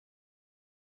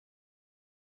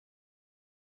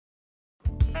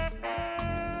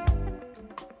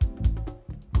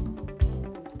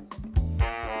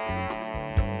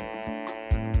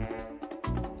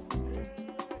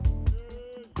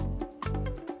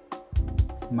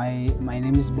My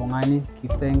name is Bongani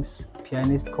Givethanks,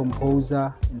 pianist,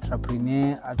 composer,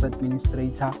 entrepreneur, arts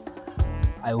administrator.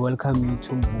 I welcome you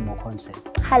to Mvumo Concert.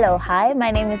 Hello, hi, my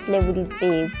name is Lebo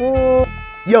Ditsepu.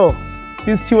 Yo,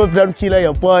 this is Stibo The Drumkiller,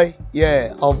 your boy.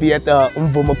 Yeah, I'll be at the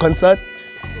uMvumo Concert.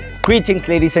 Greetings,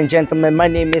 ladies and gentlemen. My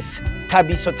name is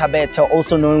Thabiso Thabethe,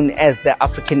 also known as the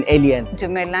African Alien.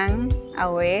 Dumelang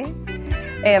Awe.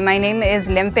 My name is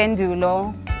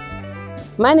Mpendulo.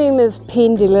 My name is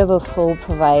Phindile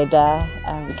TheSoulProvider.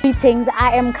 Greetings,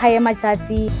 I am Kayee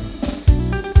Majaatse.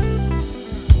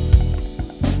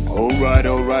 Alright.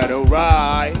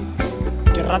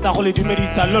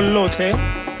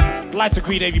 I'd like to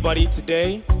greet everybody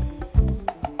today.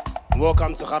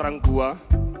 Welcome to Garangua,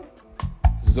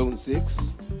 Zone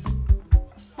 6,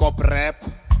 Cop Rap.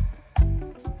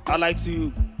 I'd like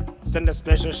to send a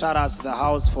special shout out to the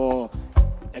house for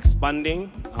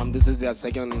expanding. This is their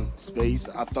second space.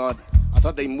 I thought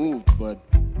they moved, but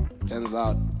turns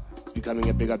out it's becoming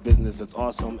a bigger business. It's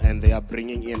awesome, and they are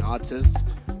bringing in artists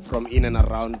from in and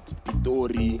around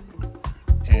Pitori,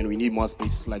 and we need more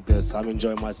spaces like this. I'm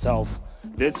enjoying myself.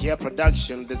 This here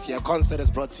production, this here concert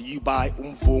is brought to you by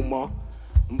Mvumo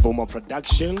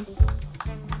Production,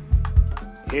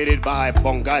 headed by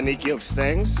Bongani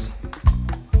Givethanks.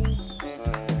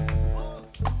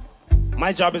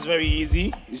 My job is very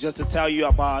easy. It's just to tell you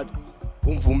about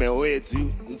uMvumo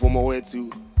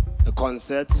Wethu, the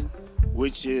concert,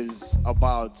 which is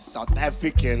about South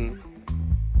African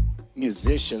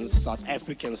musicians, South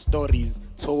African stories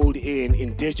told in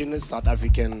indigenous South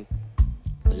African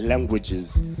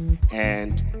languages.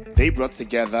 And they brought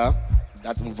together,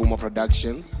 that's Mvumo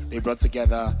Production, they brought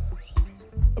together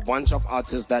a bunch of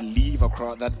artists that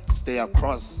stay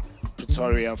across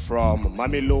Pretoria, from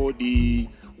Mamelodi,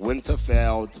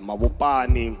 Winterveld,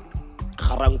 Mabopane,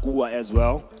 Garangua as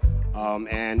well.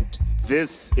 And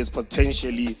this is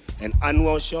potentially an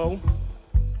annual show.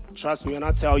 Trust me when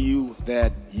I tell you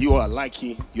that you are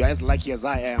lucky, you're as lucky as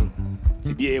I am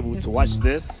to be able to watch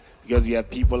this, because we have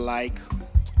people like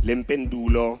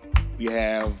Mpendulo, we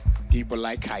have people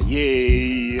like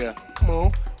Kayee,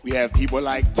 we have people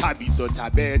like Thabiso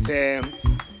Thabethe,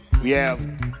 we have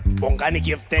Bongani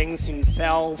Givethanks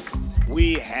himself,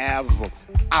 we have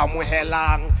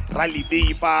Amogelang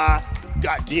Ralebepa,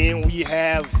 goddamn, we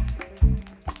have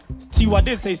Stibo. I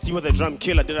did say Stibo The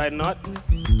Drumkiller, did I not?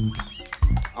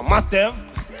 I must have.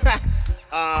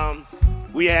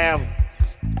 We have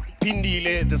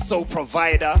Phindile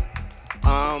TheSoulProvider.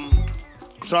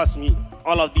 Trust me,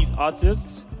 all of these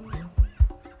artists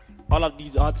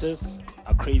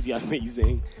are crazy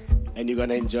amazing, and you're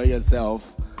gonna enjoy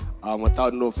yourself.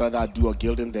 Without no further ado or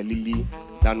gilding the lily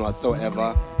than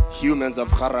whatsoever, humans of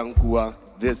Garangua,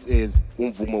 this is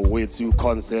uMvumo Wethu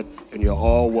Concert, and you're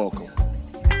all welcome.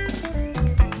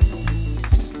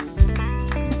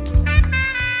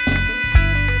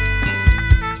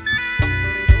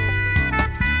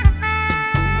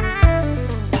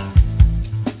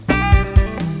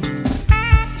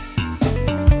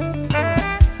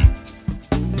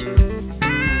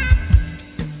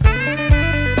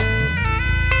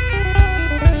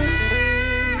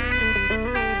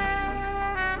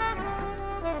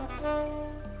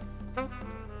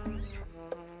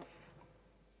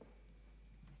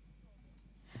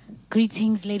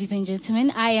 Greetings, ladies and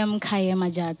gentlemen. I am Kayee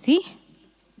Majaatse.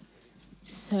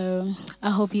 So I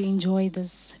hope you enjoy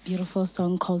this beautiful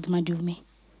song called Madume.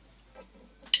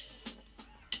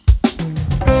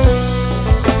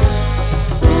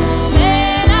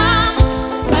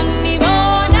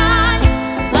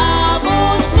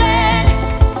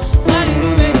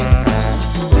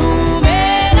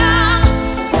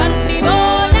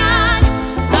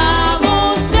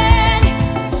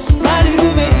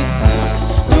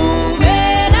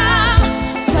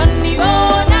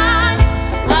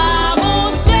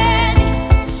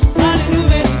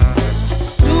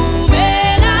 Dume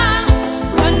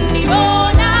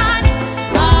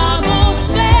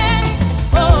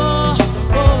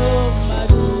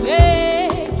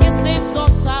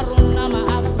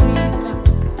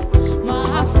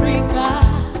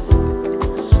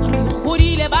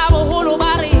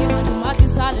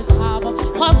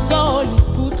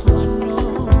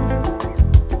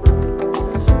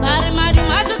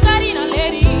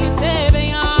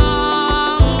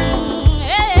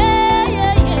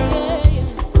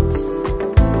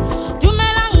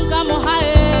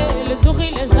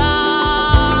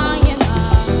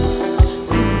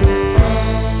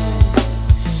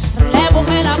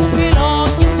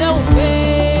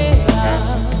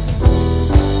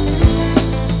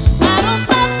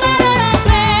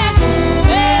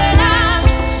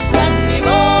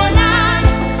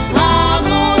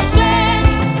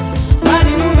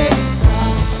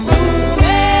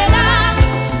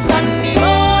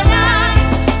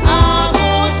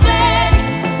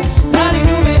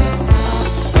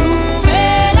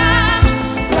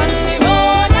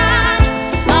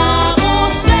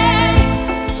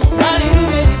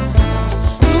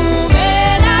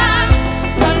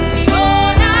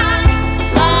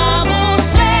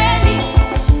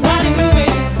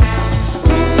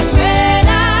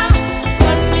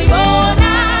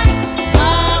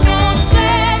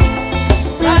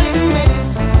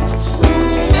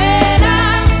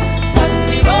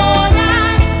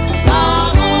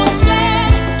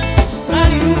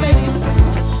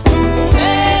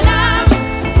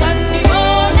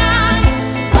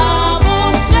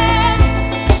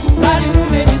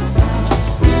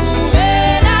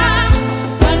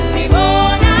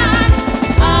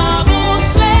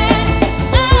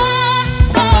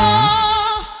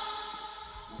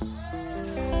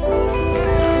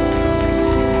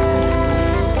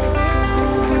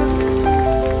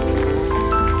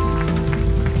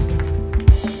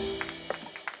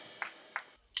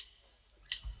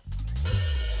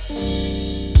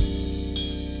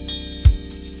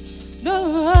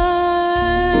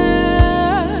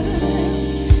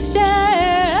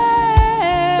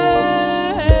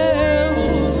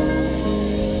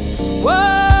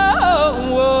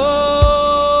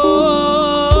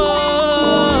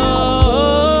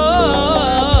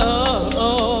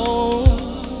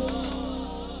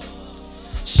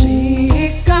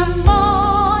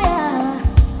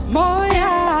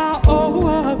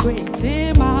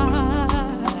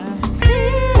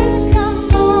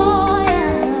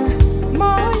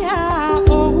Moya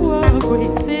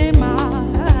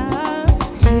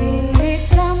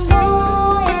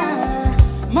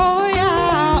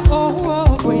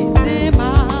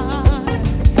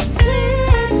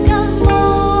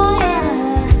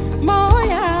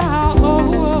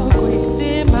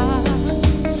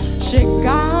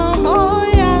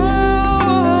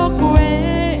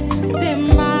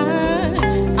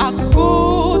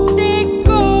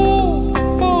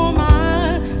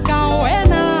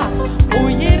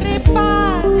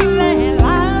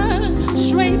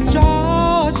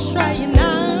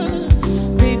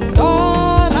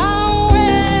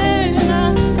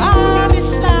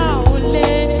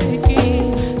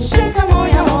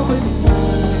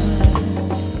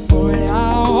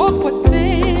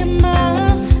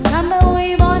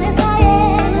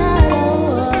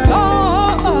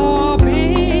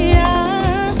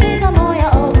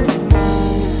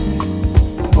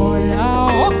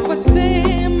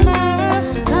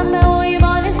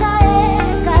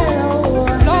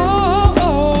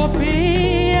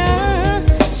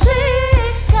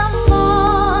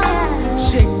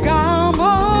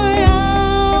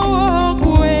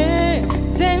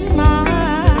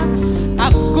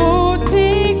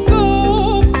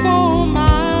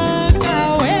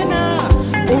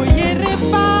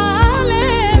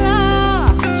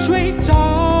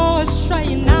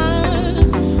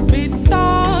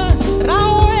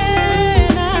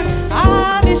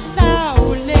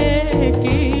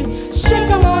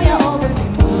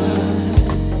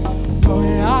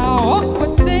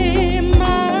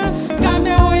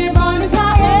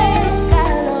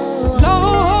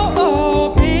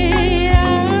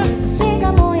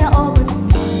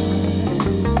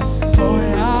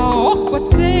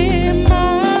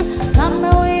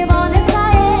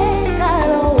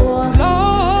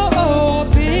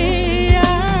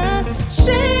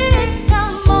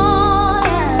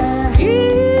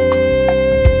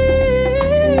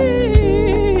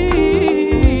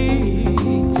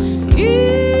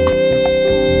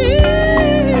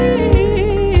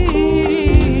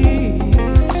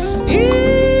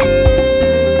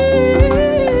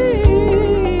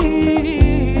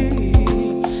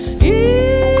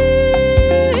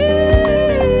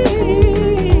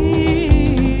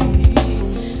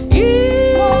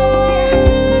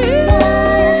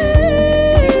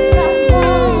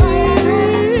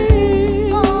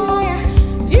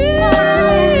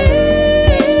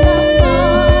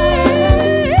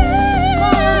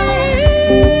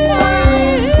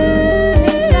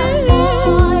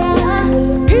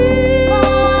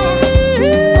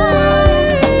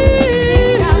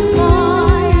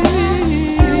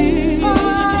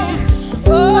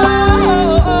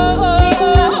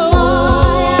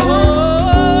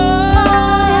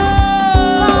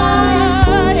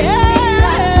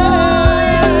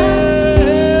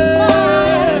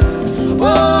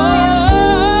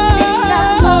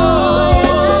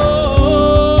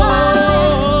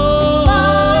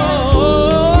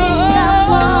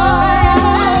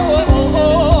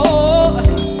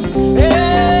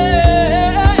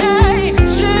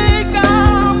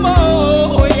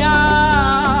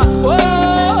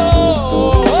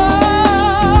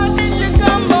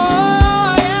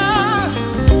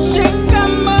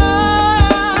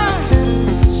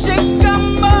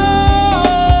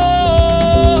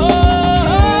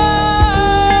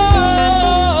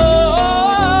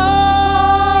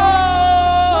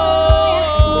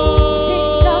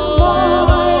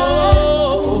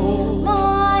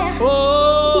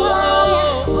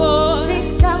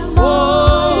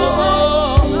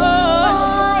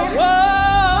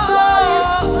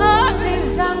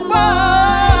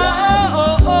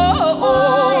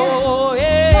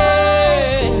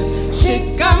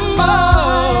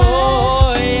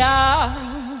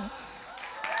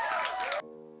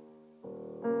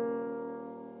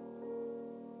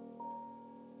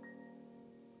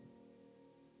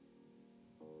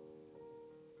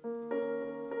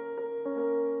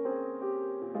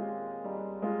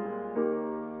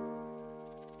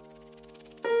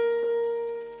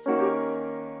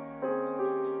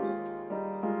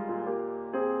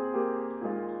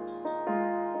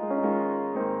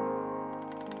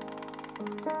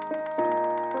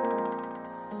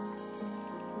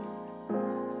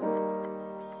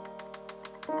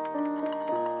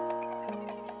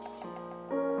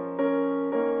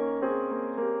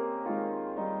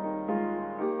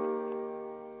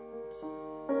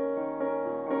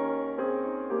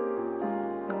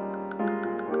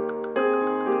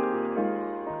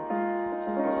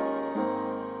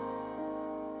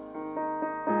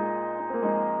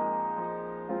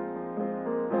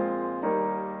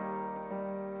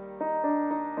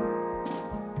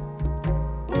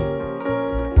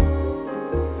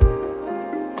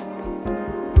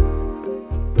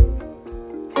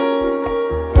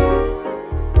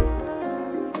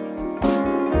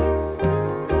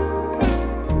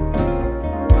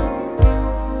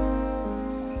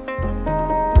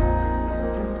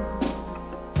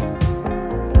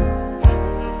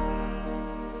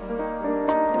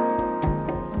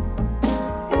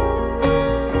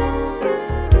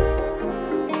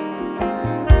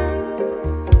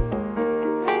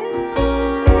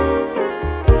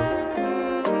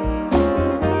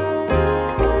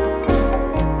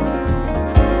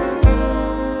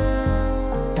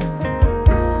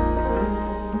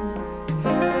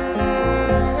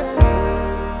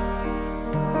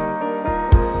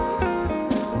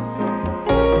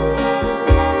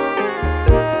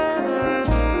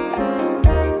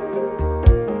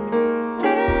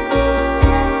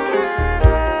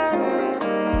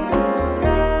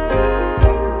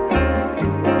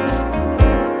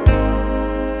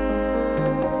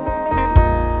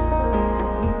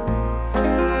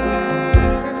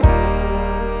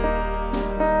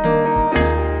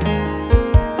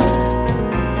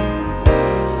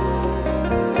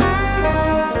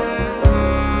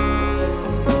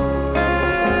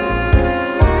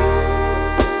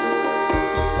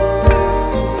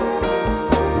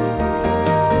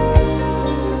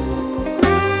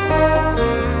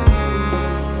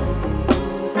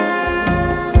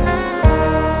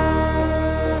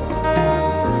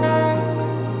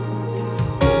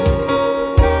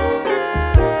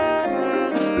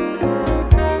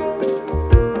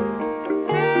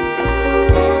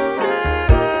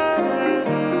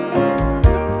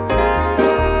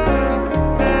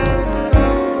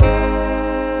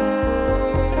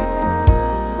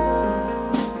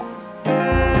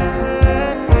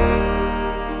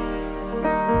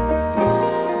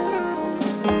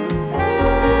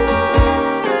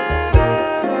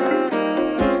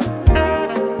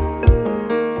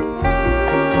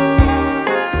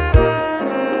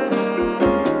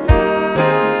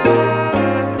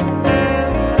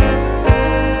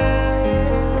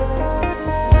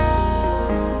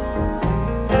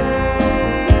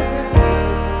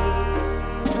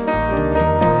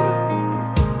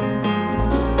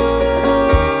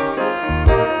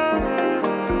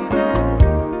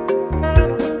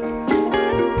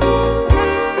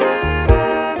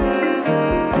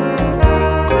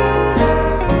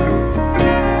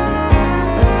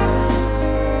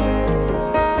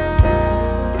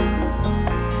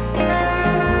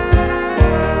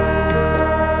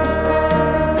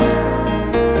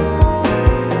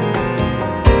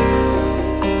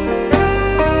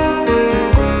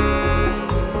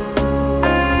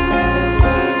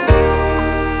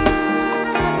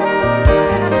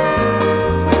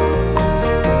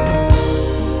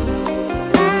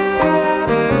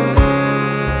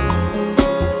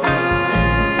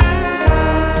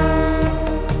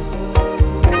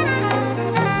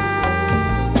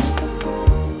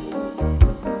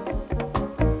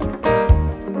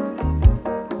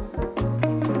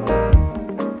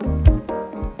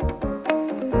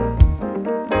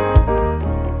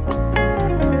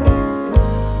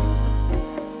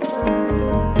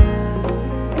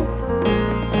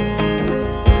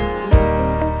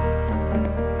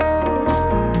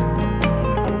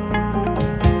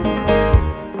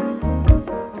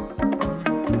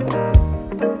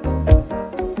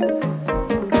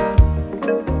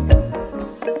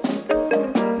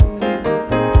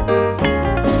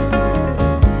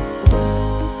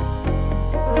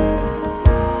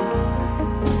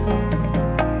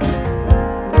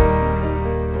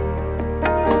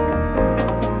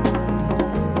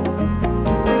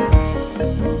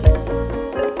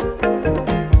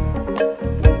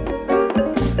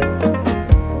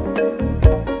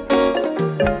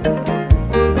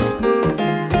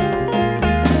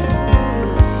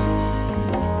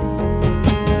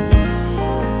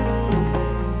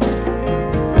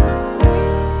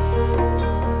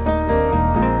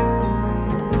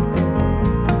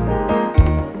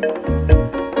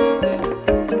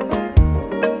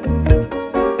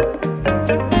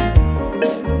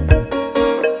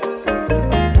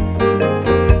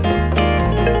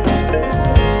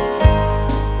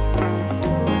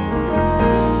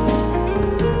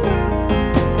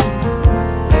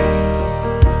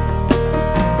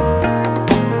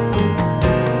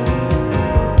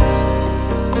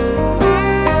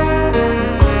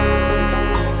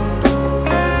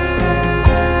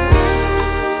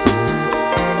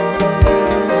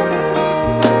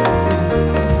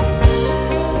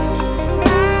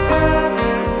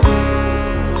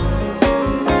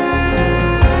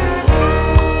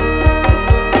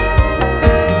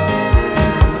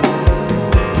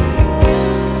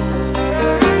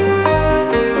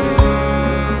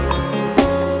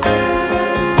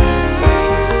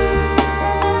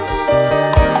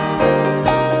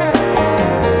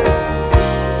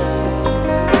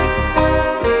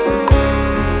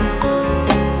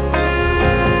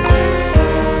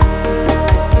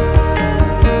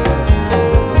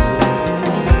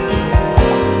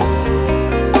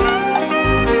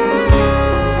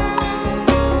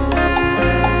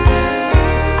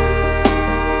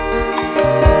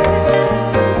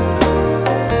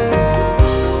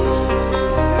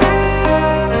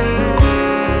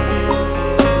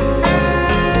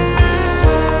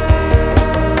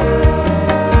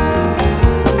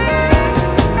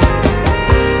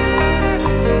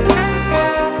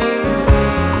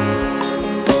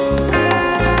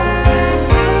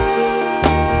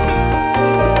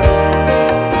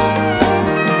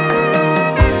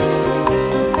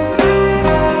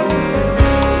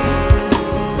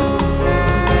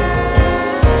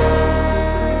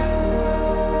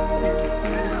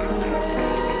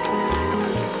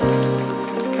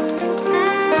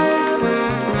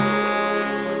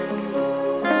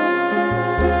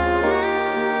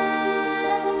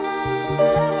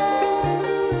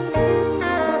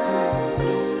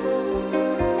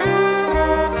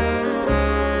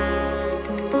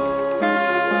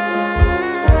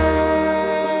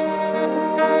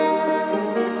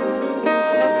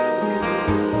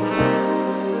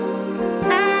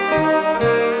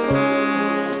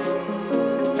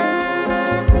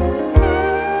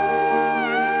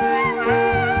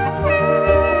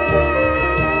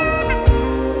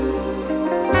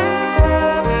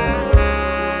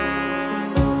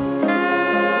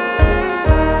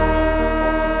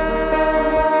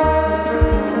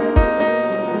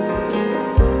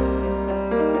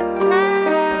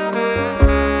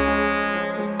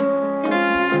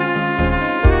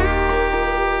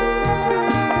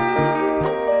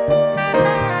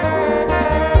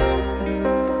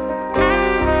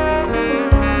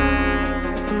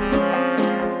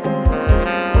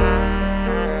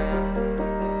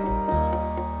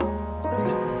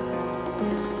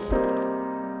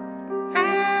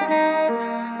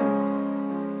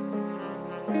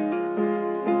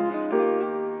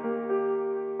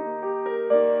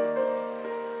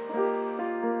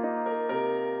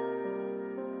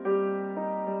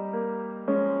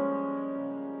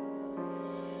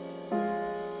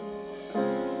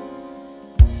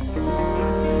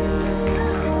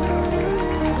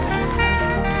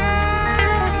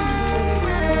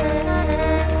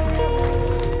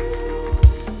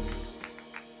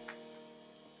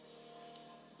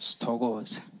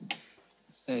sithokoze.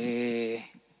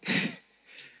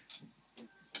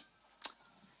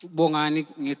 Bongani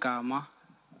ngegama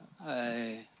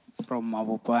from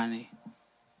Mabopane,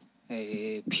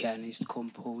 a pianist,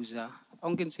 composer.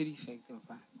 I can say the effect.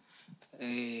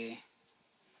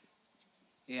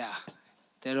 Yeah,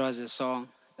 there was a song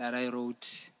that I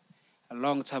wrote a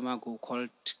long time ago called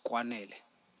Kwanele.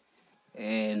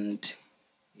 And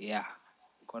yeah,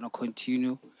 I'm gonna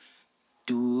continue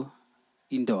do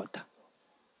Indota.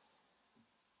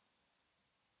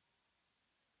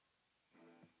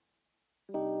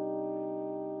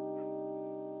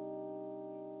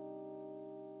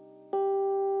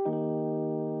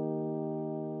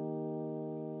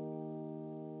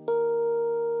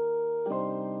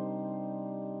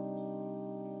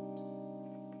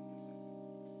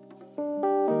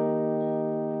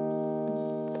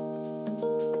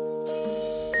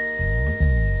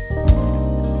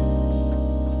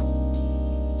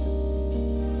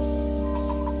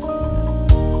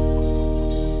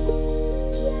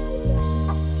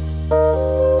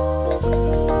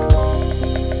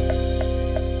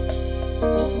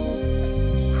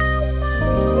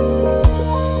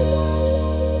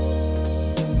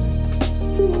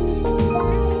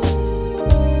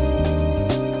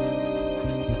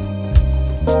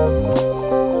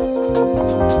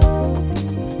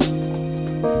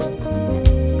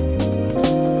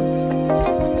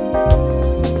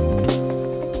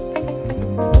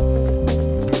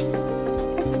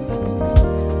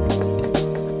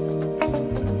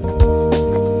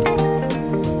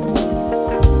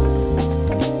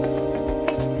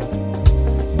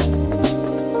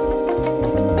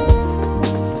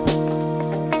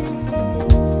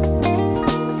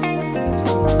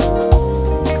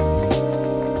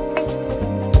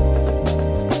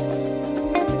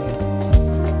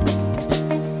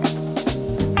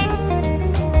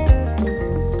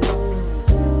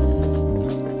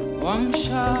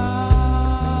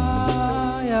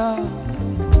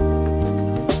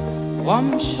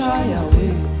 Wamshaya we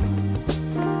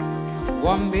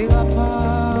wambeka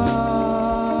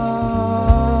phansi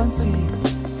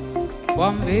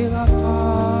wambeka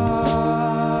phansi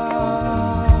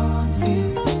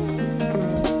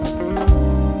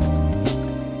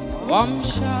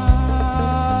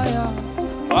wamshaya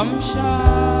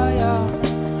wamshaya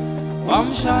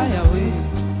wamshaya we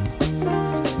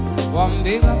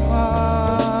wambeka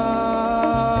phansi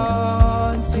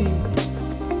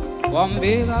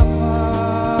wambeka phansi.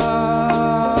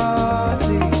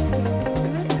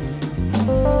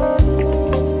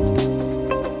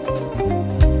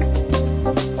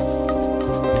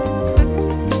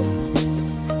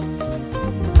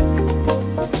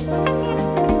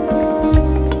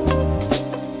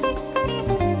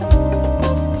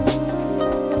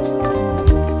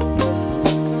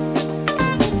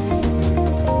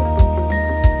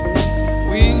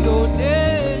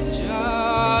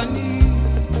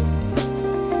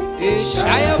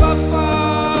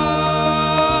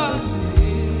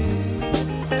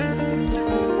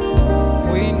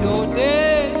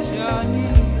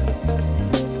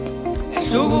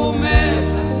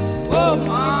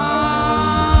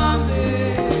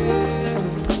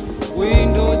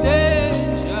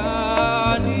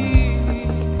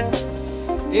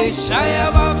 Shaya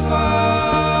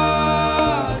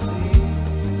bafazi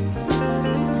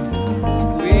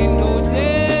window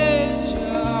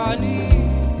dejani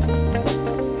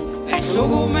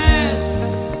ehlukumeza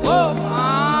oh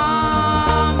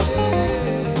mame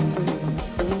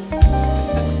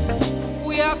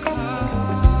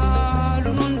uyakhala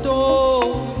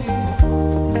unontombi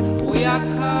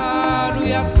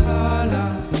uyakhala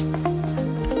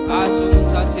athi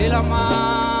umthathela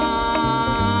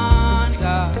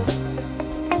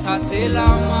Tatela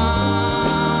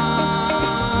amandla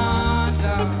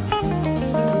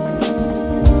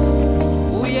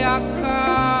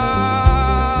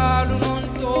uyakhala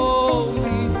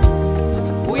unontombi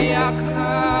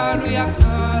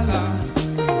uyakhala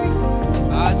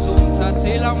athi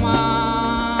umthathela amandla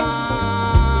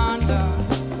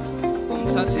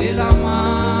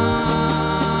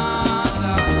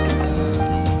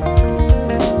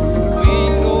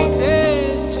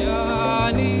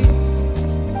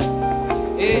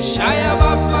Shaya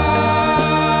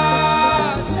bafazi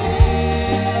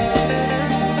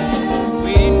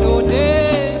window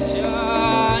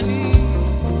dejani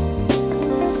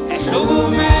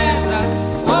ehlukumeza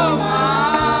oh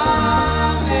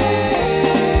mame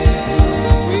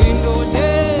window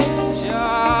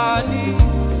dejani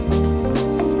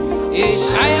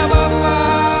Shaya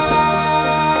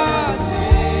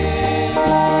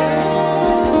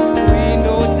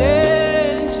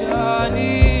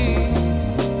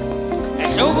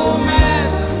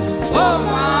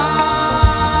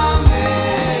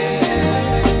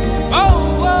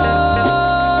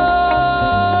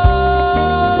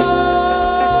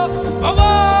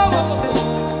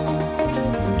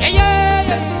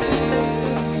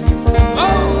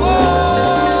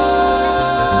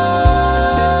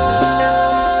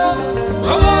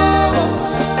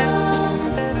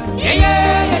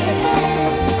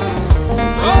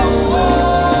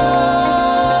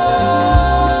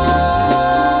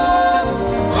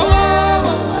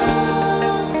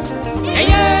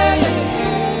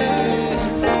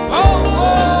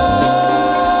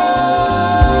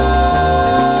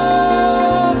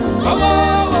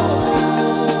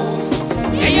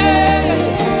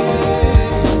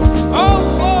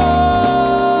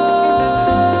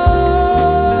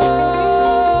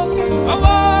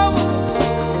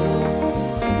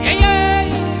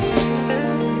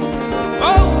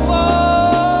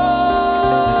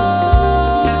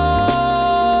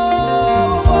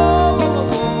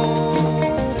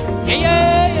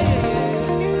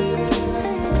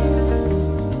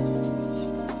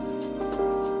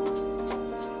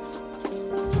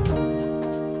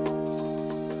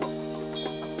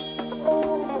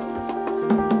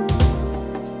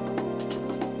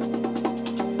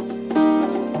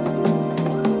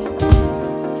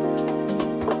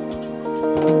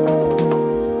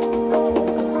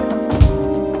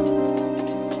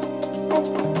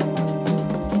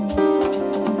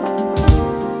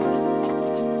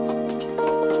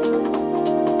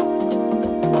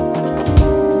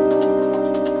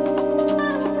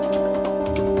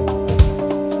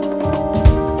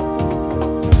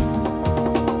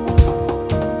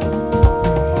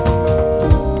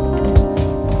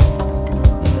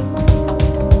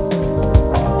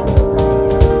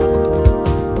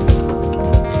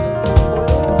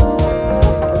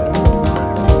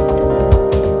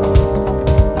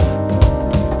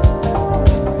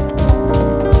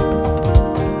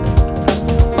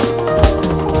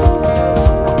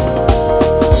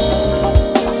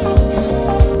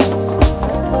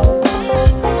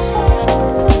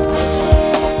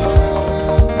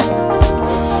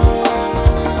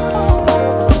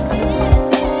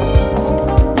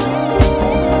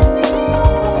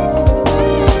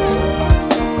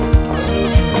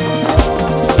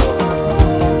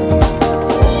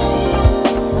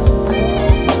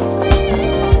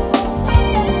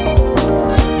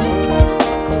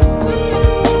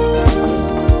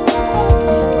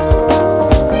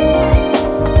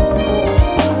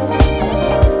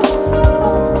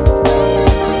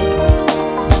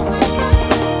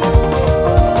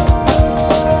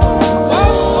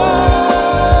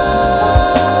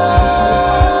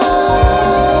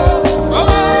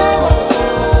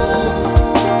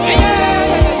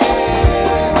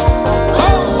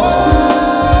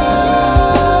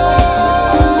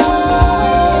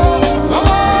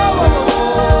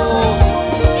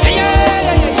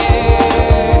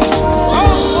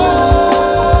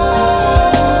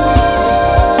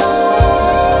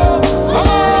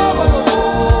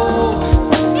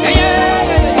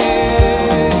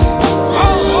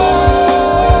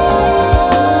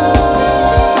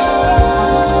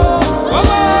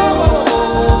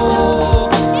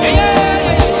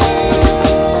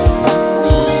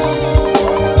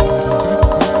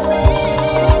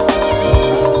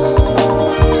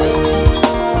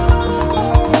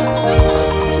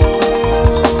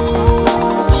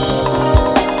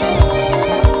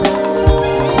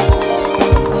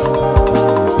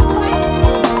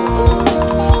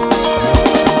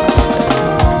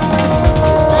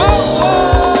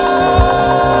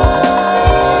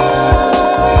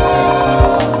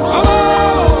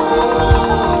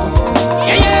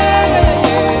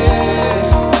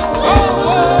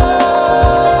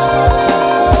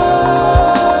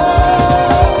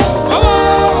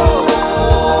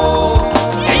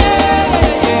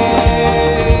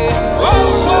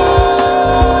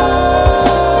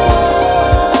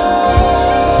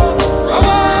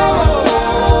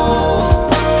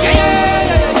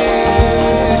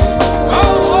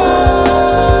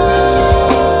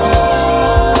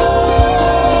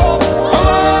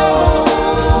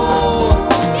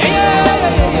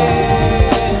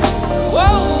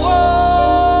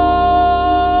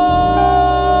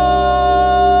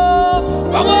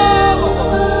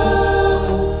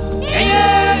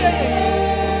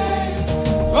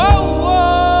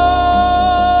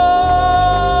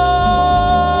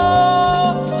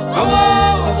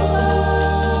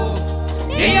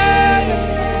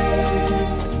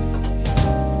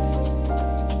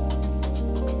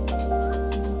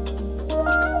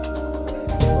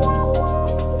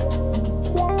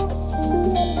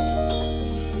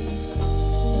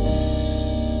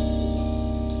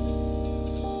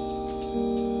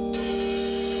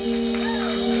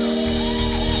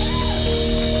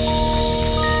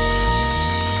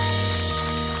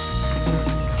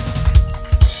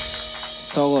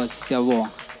Hello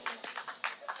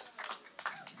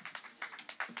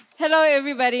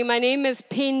everybody, my name is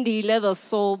Phindile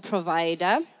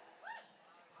TheSoulProvider.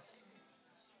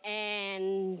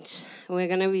 And I'm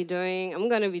gonna be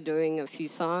doing a few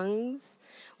songs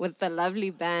with the lovely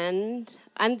band.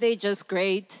 Aren't they just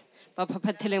great?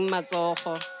 Bapapateleng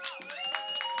matsogo.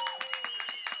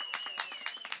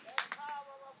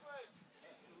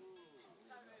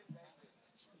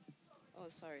 Oh,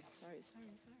 sorry.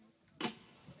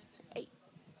 Hey.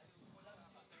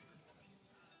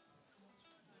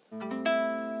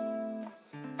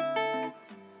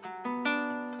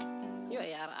 Yo,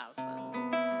 yara alfa.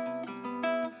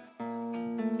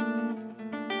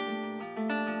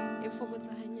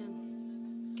 Ifokotsa hanyana.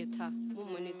 Guitar, mo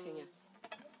moniteng ya.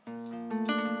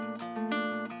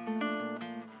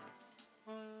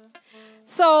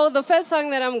 So the first song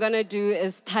that I'm gonna do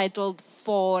is titled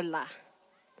Fola.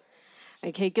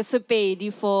 Okay, ke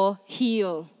sepedi for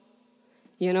heal.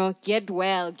 You know, get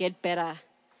well, get better.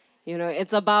 You know,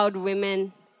 it's about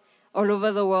women all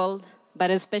over the world,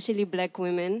 but especially black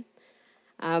women.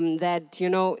 That, you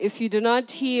know, if you do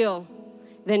not heal,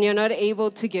 then you're not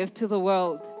able to give to the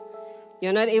world.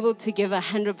 You're not able to give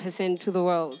 100% to the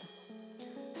world.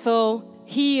 So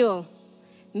heal.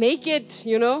 Make it,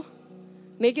 you know,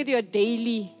 make it your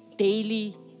daily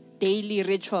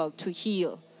ritual to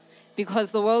heal.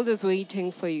 Because the world is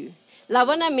waiting for you.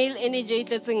 Labona male energy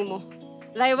tletseng mo.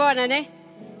 La ibona ne?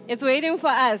 It's waiting for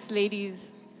us, ladies.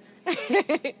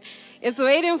 It's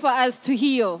waiting for us to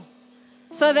heal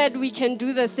so that we can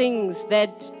do the things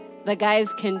that the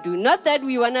guys can do. Not that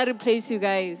we want to replace you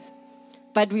guys,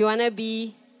 but we want to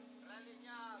be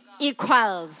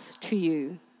equals to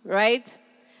you, right?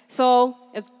 So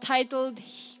it's titled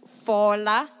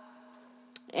Fola.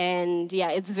 And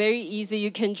yeah, it's very easy.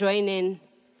 You can join in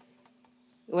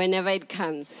whenever it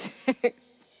comes. Are you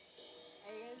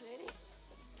guys ready?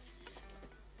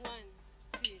 1,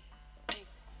 2, 3.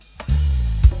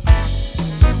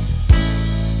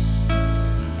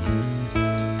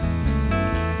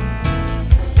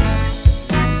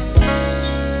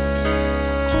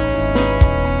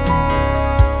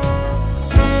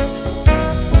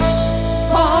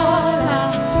 Fola,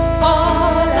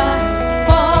 fola,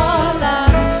 fola.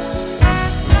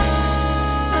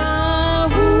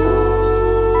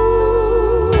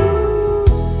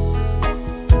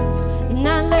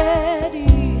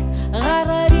 Naledi,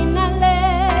 rarari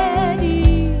naledi.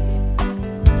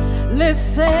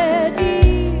 Lesedi,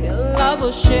 lavo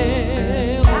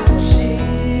share.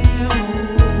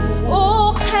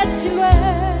 O khatilwe,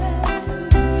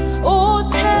 o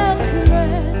terlwe,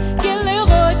 ke le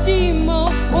godimo,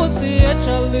 o se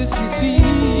etsa le suicide.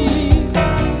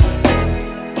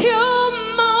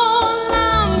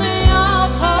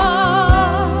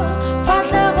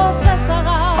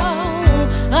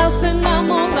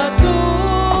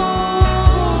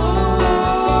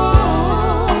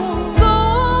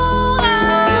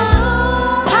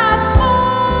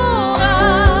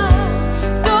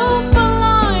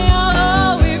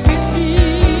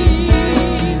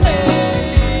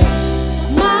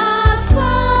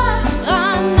 Masa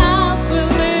ranas will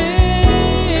live.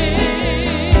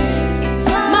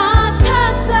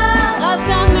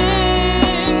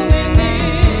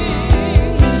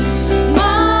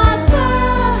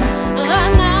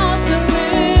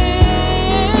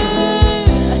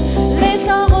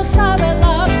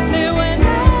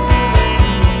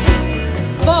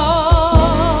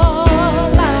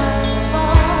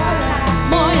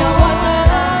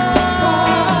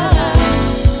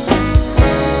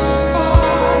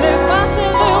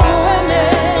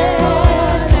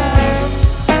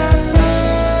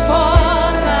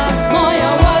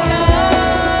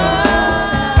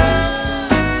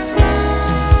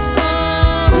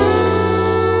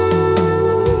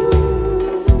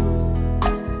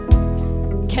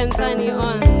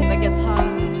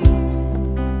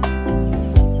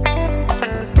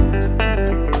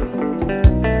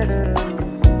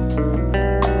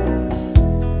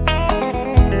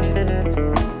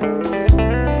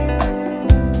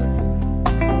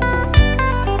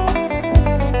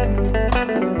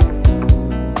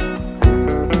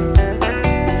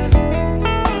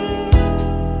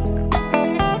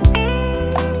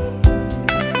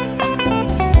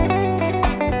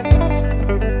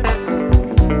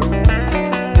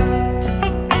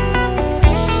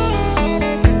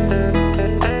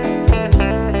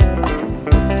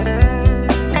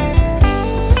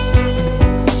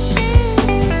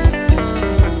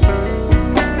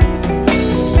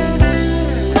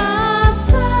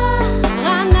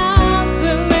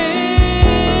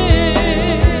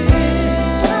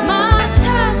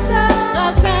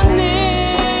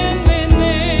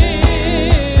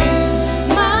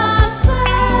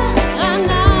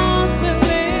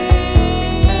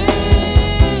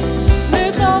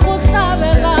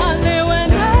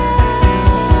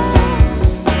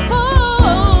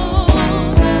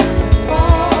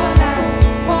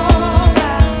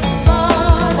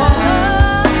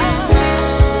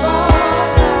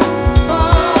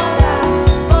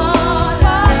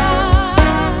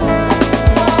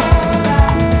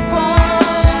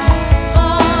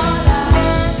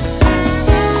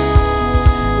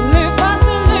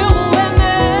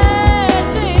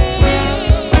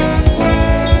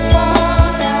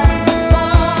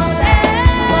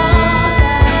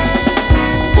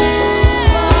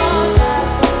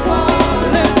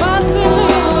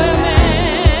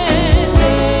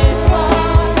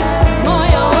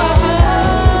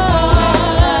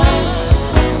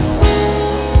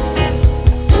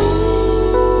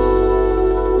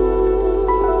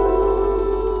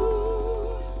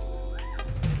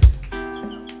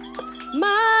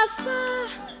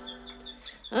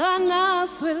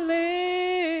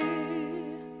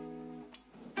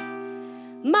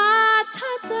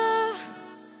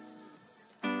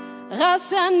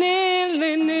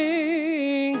 Rasanilini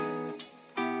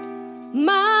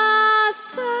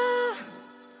Masa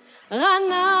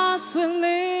Rana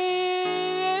Swili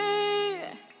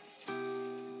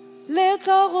Le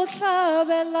Toro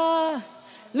Thabela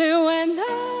Le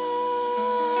Wenda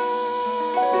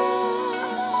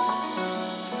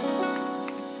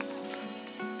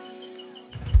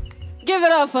Give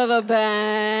it up for the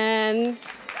band.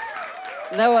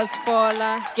 That was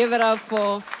Fola. Give it up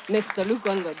for Mr. Luke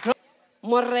on the drum.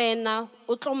 Morena,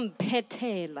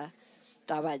 utompetela,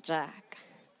 tabajaka.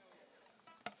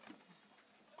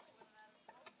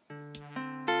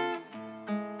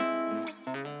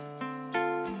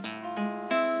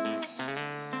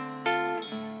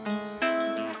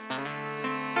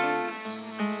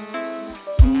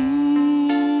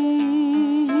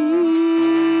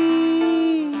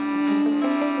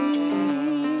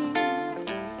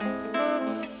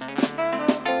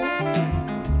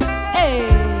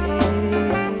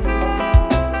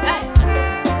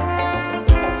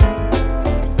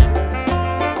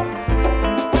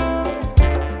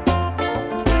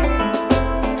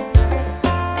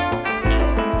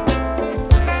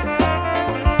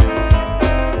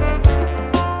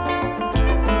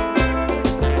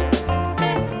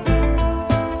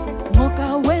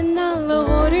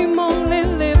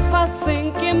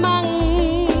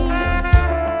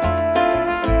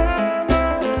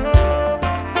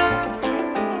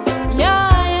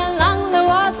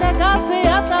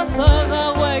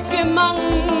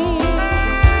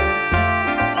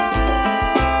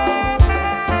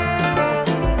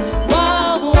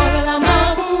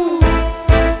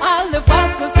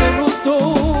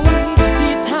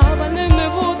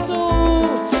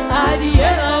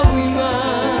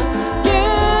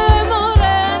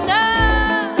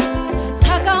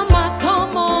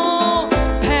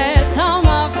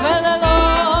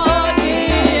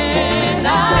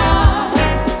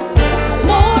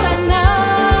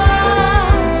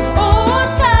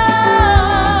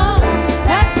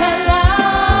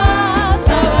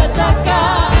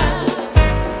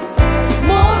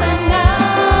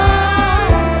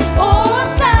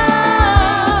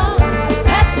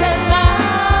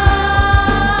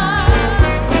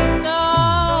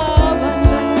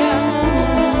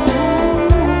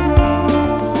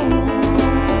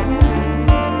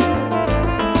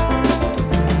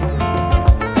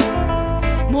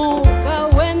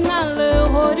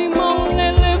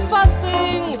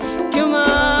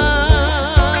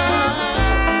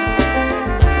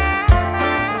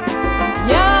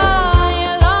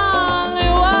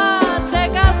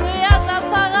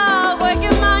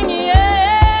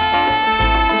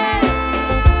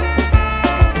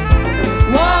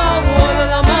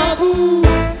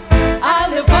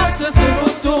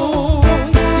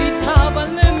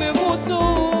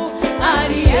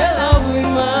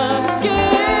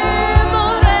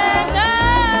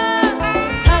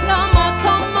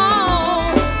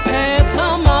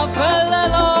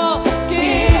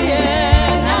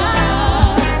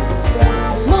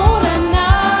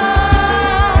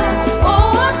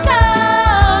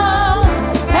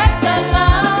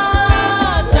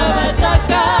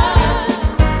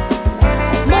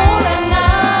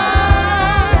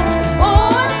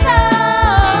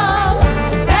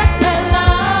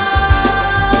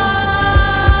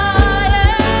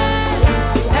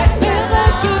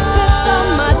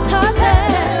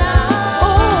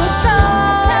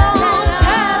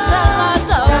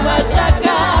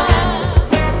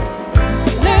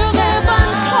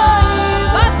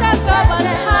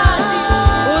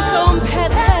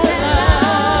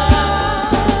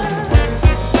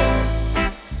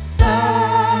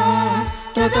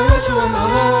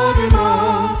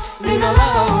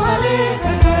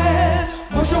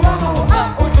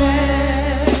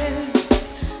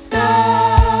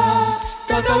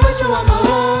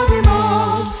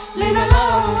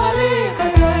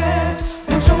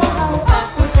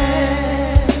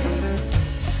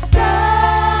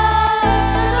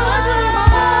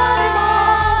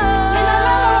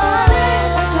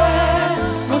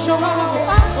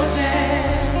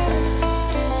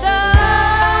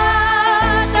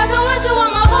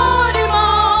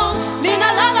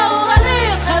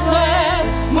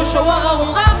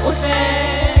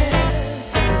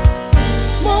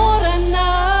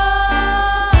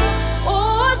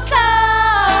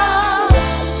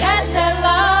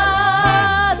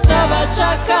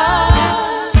 Chaka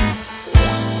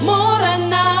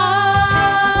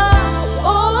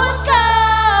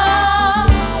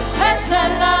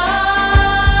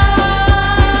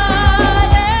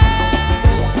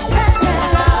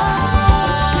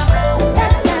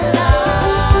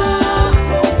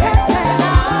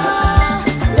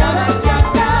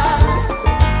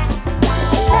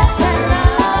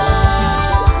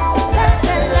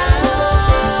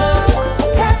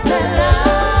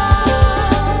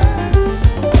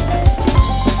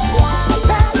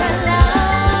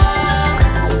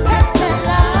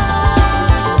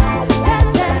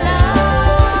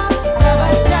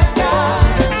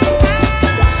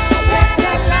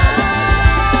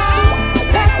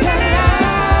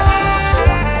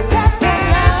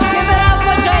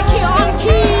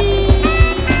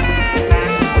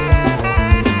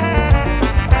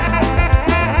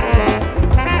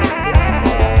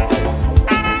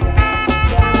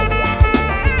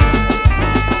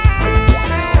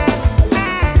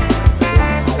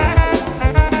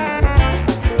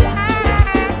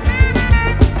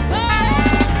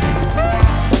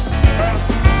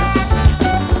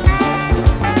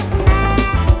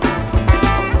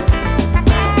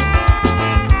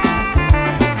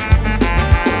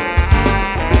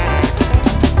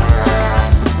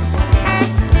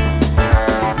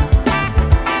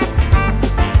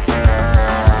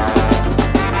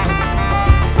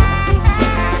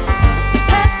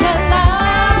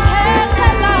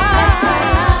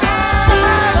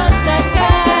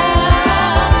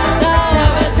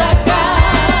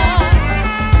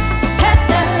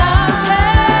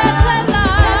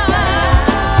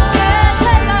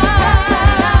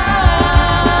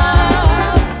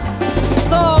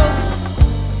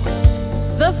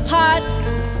this part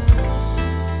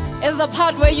is the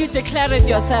part where you declare it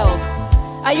yourself.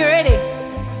 Are you ready?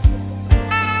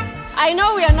 I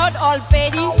know we are not all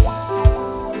petty,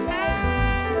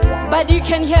 but you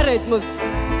can hear it, Mus.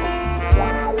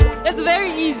 It's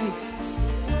very easy.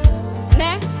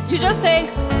 Ne? You just say,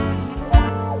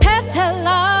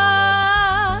 Petala,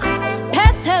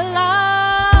 Petala,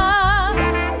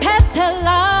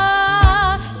 Petala,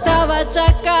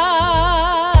 Tawachaka,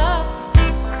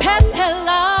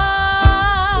 Petala,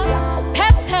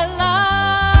 Petala,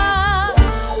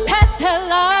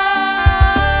 Petala.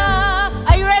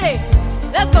 Are you ready?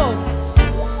 Let's go.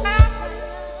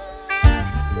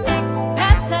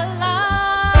 Petala,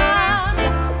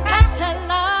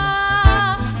 Petala,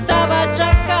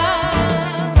 Tawachaka.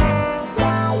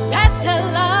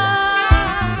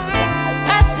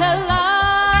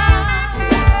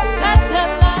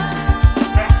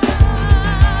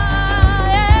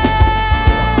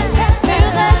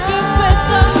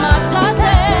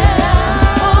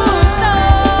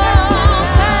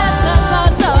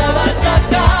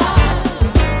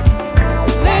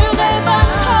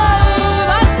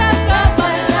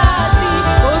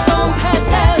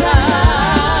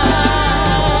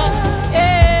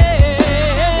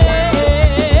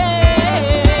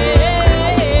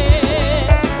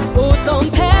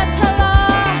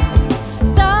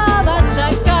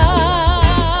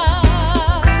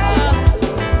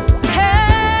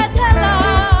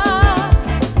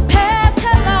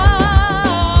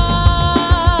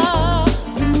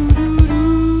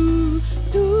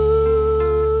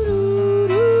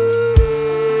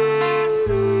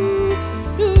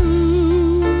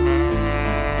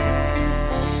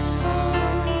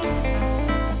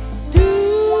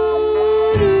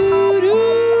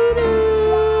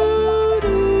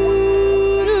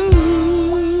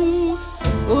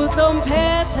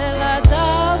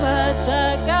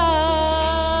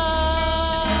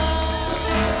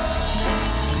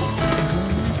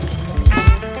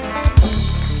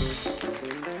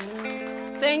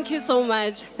 Thank you so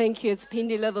much. Thank you. It's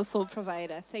Phindile the Soul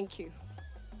Provider. Thank you.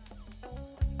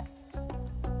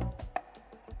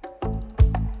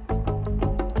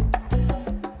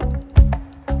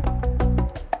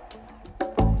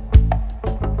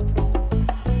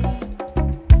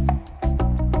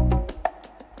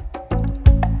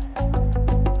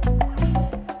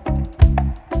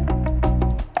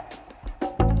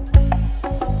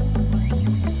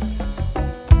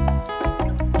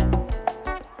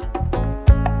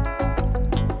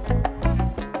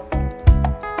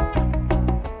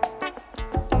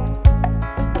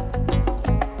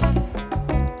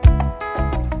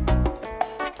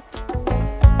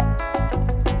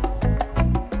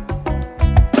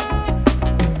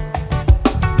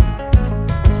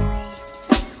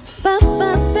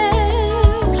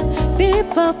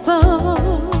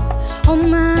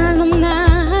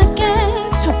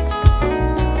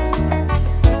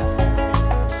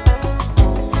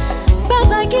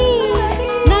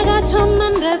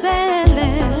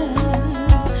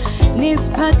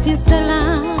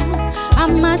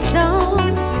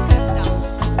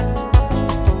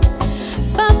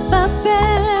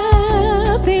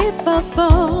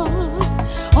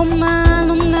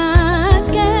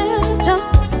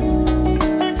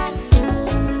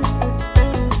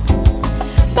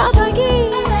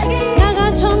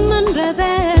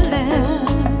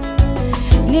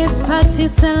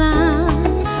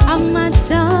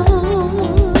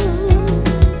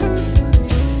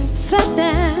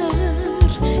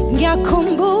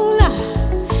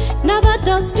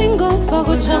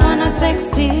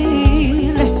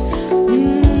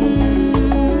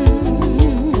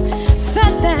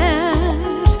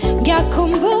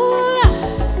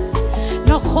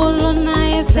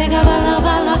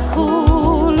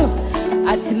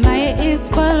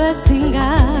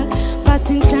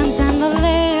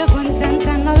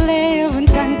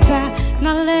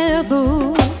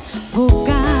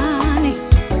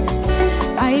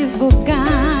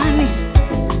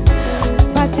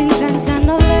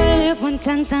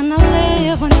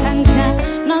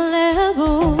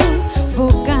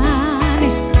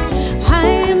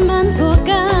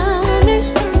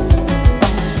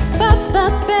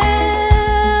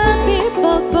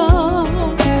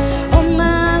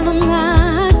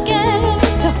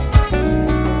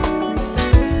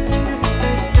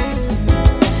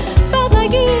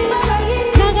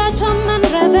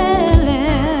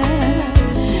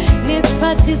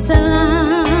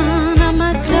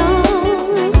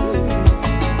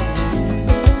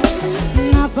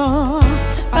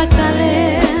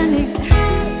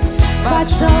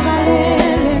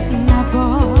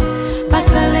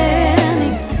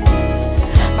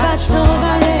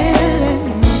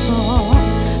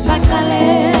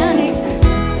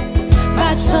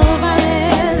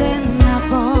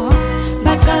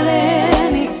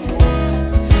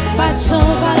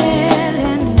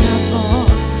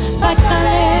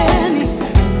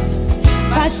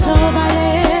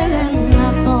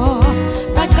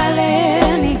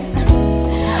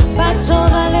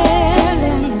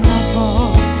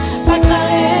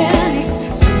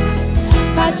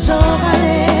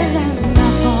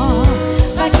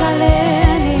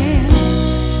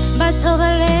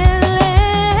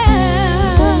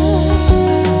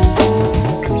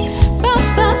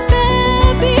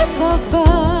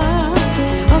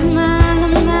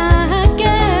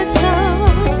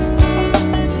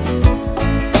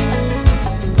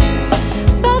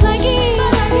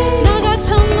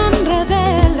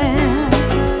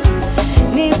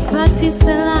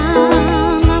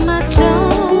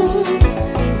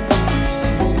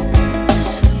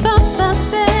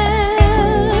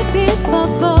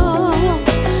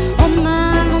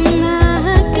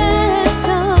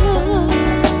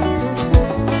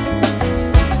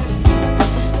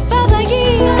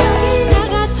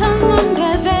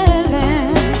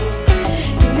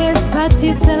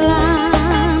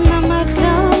 nisiphathiselana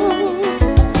amahlo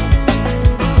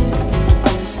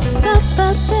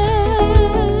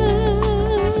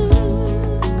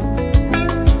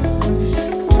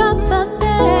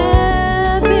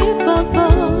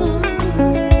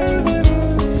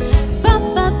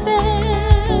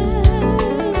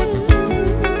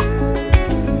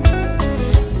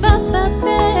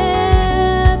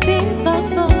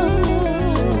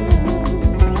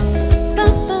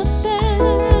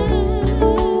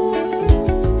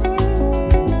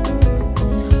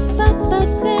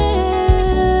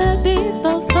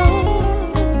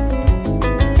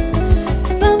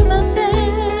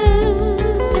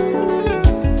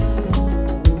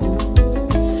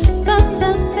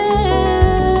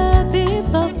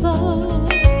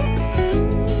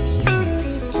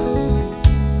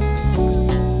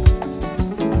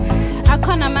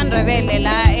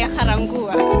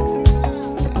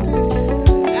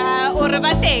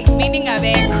meaning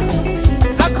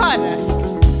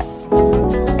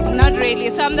not really,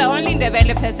 so I'm the only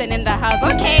Ndebele person in the house.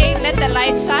 Okay, let the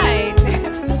light shine.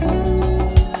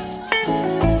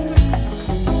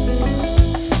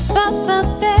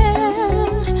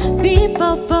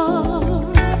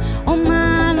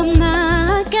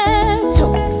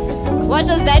 What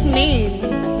does that mean?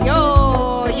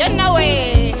 Yo, you're no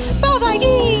way. Oh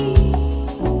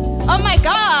my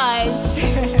gosh.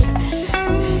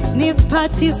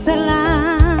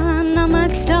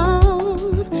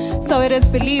 So it is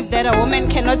believed that a woman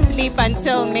cannot sleep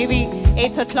until maybe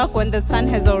 8 o'clock when the sun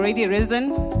has already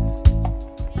risen.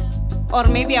 Or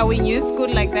maybe are we new school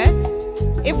like that?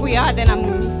 If we are, then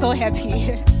I'm so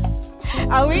happy.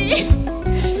 Are we?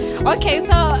 Okay,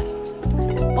 so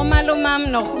Omalumam,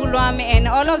 Nohulwam, and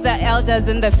all of the elders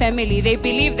in the family, they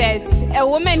believe that a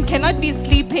woman cannot be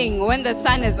sleeping when the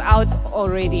sun is out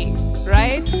already,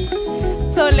 right?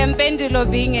 So Mpendulo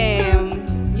being a,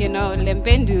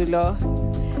 Mpendulo,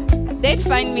 they'd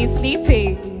find me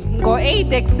sleeping. Go 8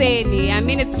 ekseni. I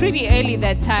mean, it's pretty early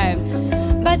that time.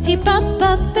 But he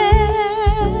papa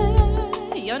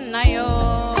yonayo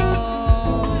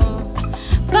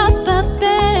papa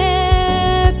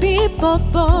baby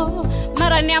popo.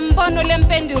 Marani ambono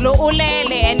Mpendulo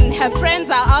ulele, and her friends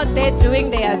are out there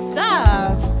doing their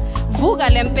stuff. Vuga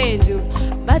Mpendulo.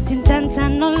 But in tanta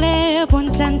no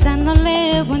lebu, tanta no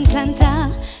lebu,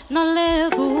 tanta no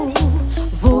lebu,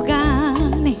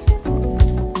 vugani.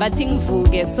 But in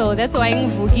vuge, so that's why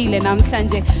in vugile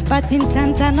namhlanje. But in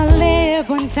tanta no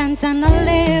lebu, tanta no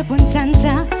lebu,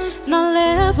 tanta no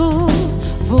lebu,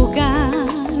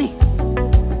 vugani.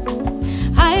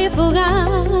 Hi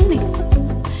vugani,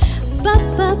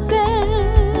 papa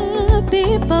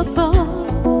baby papa,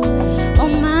 o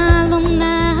malum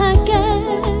na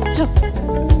kecho.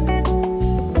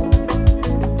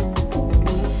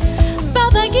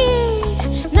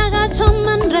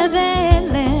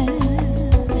 Rebele,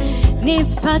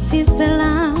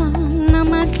 nisiphathiselana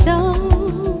amahlo.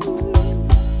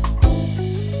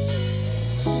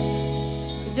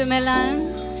 Dumelang,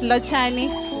 Lochani,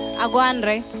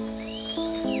 Agwanre,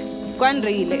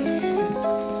 Gwandrile.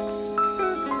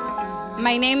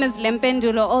 My name is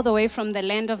Mpendulo, all the way from the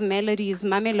land of melodies,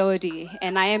 Mamelodi,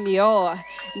 and I am your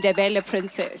Ndebele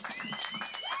princess.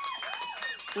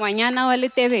 Wanyana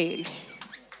walitebele.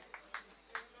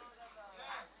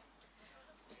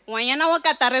 Wanyana wa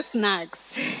Katare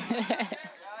snacks.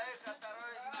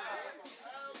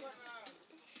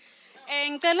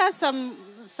 And tell us some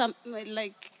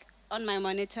like on my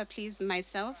monitor, please,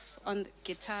 myself on the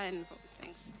guitar and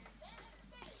thanks.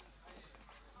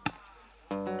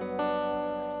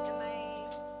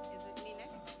 Is it me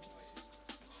next?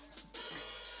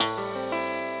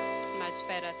 Much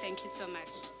better. Thank you so much.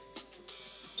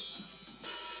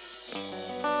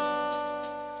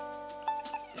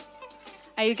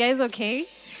 Are you guys okay?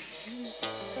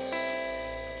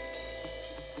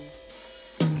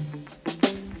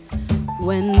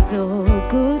 Wenzo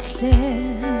kuhle,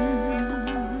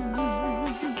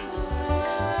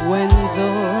 wenzo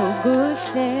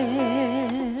kuhle,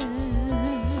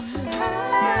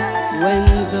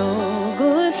 wenzo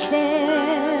kuhle,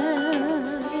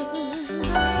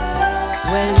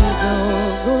 wenzo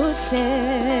kuhle.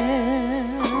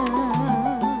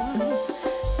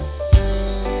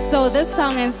 So this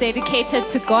song is dedicated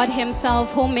to God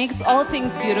Himself, who makes all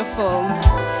things beautiful,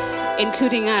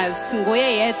 including us.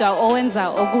 Nguye yedwa owenza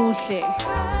okuhle.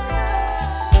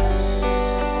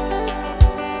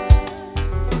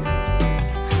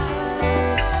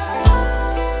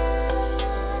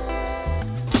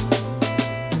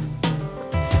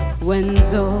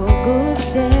 Wenzo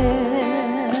kuhle,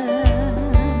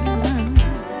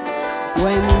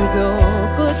 wenzo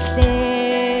kuhle.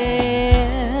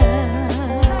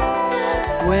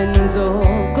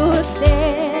 Wenzokuhle,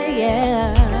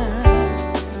 yeah.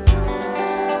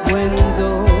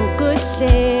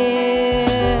 Wenzokuhle.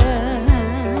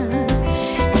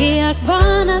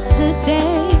 Ngiyakubona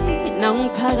today,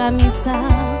 nangiphakamisa.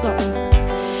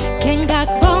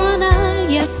 Ngiyakubona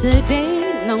yesterday,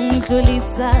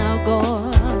 nangidlulisako.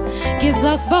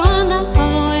 Ngizokubona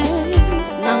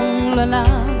always,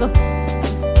 nangilolako.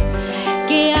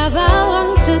 Ngiyabawa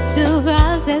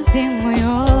ngijudubeze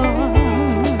zimoyo.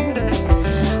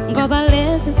 Ngoba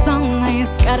lesi song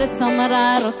isikari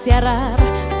samararo siyarara.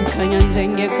 Sikhanya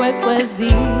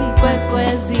njengekwekwezi,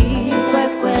 kwekwezi,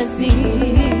 kwekwezi.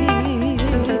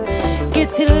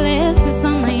 Ngithi lesi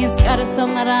song isikari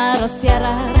samararo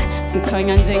siyarara.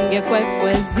 Sikhanya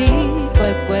njengekwekwezi,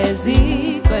 kwekwezi,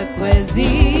 kwekwezi.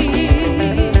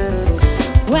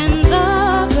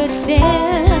 Wenzokuhle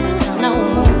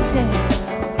nawumuhle.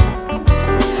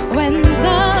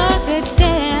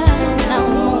 Wenzokuhle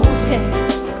nawumuhle.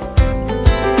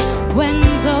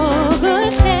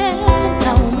 Wenzokuhle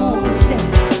nawumuhle.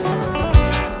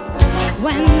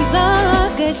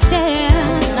 Wenzokuhle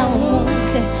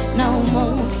nawumuhle,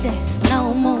 nawumuhle,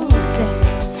 nawumuhle.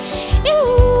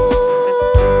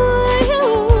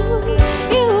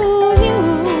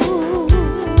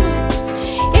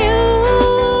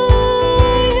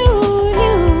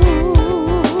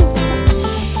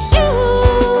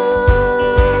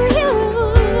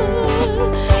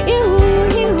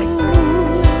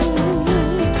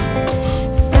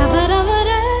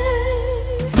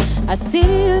 I see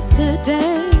you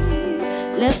today,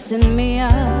 lifting me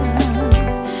up.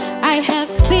 I have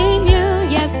seen you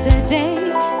yesterday,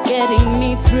 getting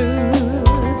me through.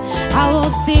 I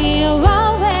will see you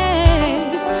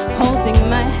always, holding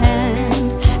my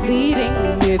hand, leading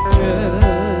me through.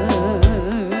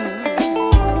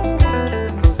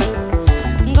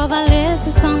 Ngoba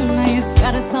lesi song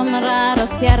isikari samararo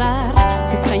siyarara.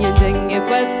 Sikhanya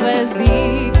njengekwekwezi,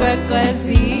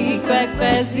 kwekwezi,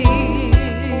 kwekwezi.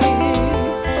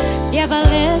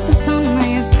 Yabalesi song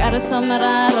isikari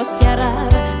samararo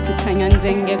siyarara. Sikhanya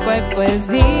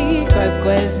njengekwekwezi,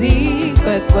 kwekwezi,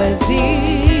 kwekwezi.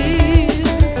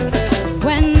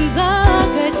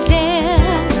 Wenzokuhle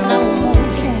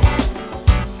nawumuhle.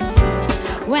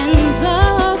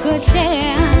 Wenzokuhle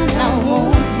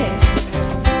nawumuhle.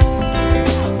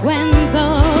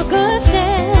 Wenzokuhle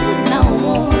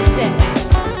nawumuhle.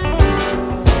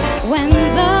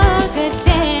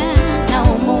 Wenzokuhle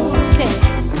nawumuhle.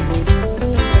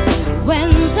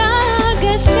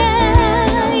 Wenzokuhle,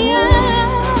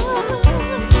 yeah.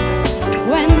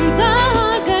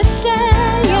 Wenzokuhle,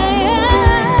 yeah.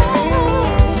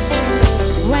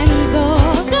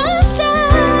 Wenzokuhle,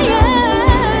 yeah.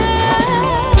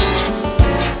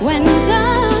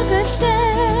 Wenzokuhle,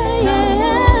 yeah.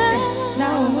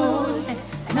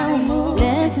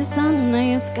 Lesi sana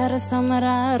isikari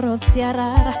samararo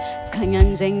siyarara. Sikhanya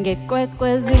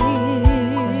njengekwekwezi.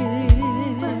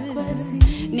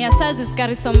 Niyasazi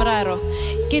isikari somraro.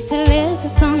 Ngithi lesi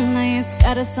song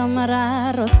isikari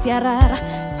samararo siyarara.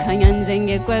 Sikhanya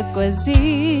njengekwekwezi.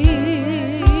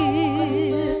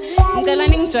 Ngicela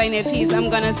ningijoyine please, I'm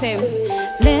gonna say.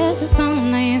 Lesi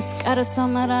song isikari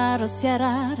samararo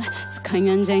siyarara.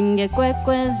 Sikhanya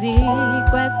njengekwekwezi,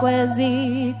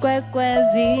 kwekwezi,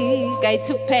 kwekwezi.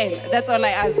 Gaithi kuphela, that's all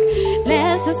I ask.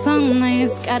 Lesi song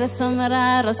isikari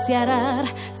samararo siyarara.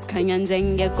 Sikhanya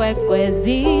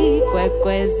njengekwekwezi,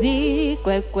 kwekwezi,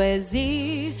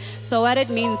 kwekwezi. So what it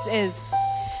means is,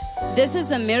 this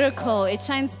is a miracle. It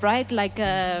shines bright like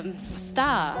a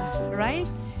star, right?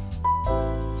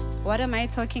 What am I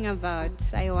talking about?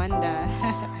 I wonder.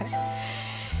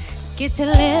 Ngithi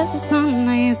lesi song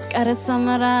isikari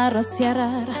samararo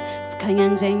siyarara. Sikhanya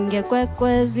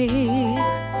njengekwekwezi.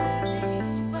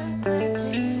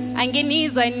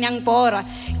 Anginizwa niyangibhora.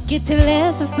 Ngithi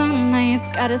lesi song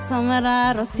isikari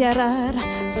samararo siyarara.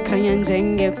 Sikhanya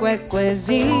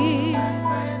njengekwekwezi.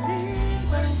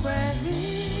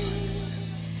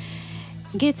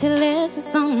 Ngithi lesi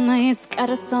song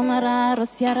isikari samararo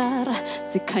siyarara.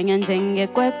 Sikhanya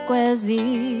njengekwekwezi.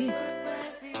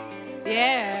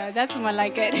 Yeah, that's more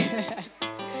like it.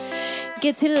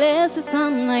 Ngithi lesi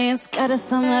song isikari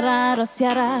samararo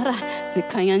siyarara.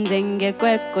 Sikhanya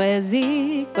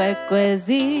njengekwekwezi,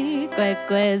 kwekwezi,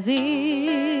 kwekwezi.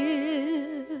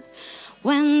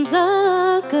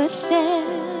 Wenzokuhle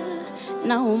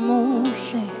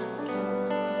nawumuhle.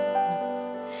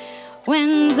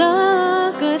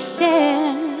 Wenzokuhle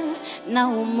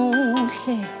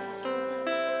nawumuhle.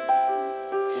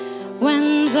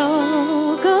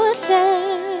 Wenzokuhle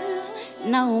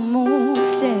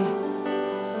nawumuhle.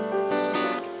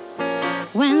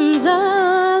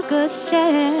 Wenzokuhle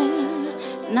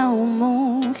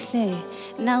Naumuhle,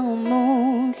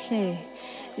 naumuhle,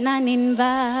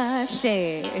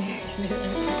 naninbahle.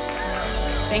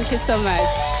 Thank you so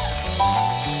much.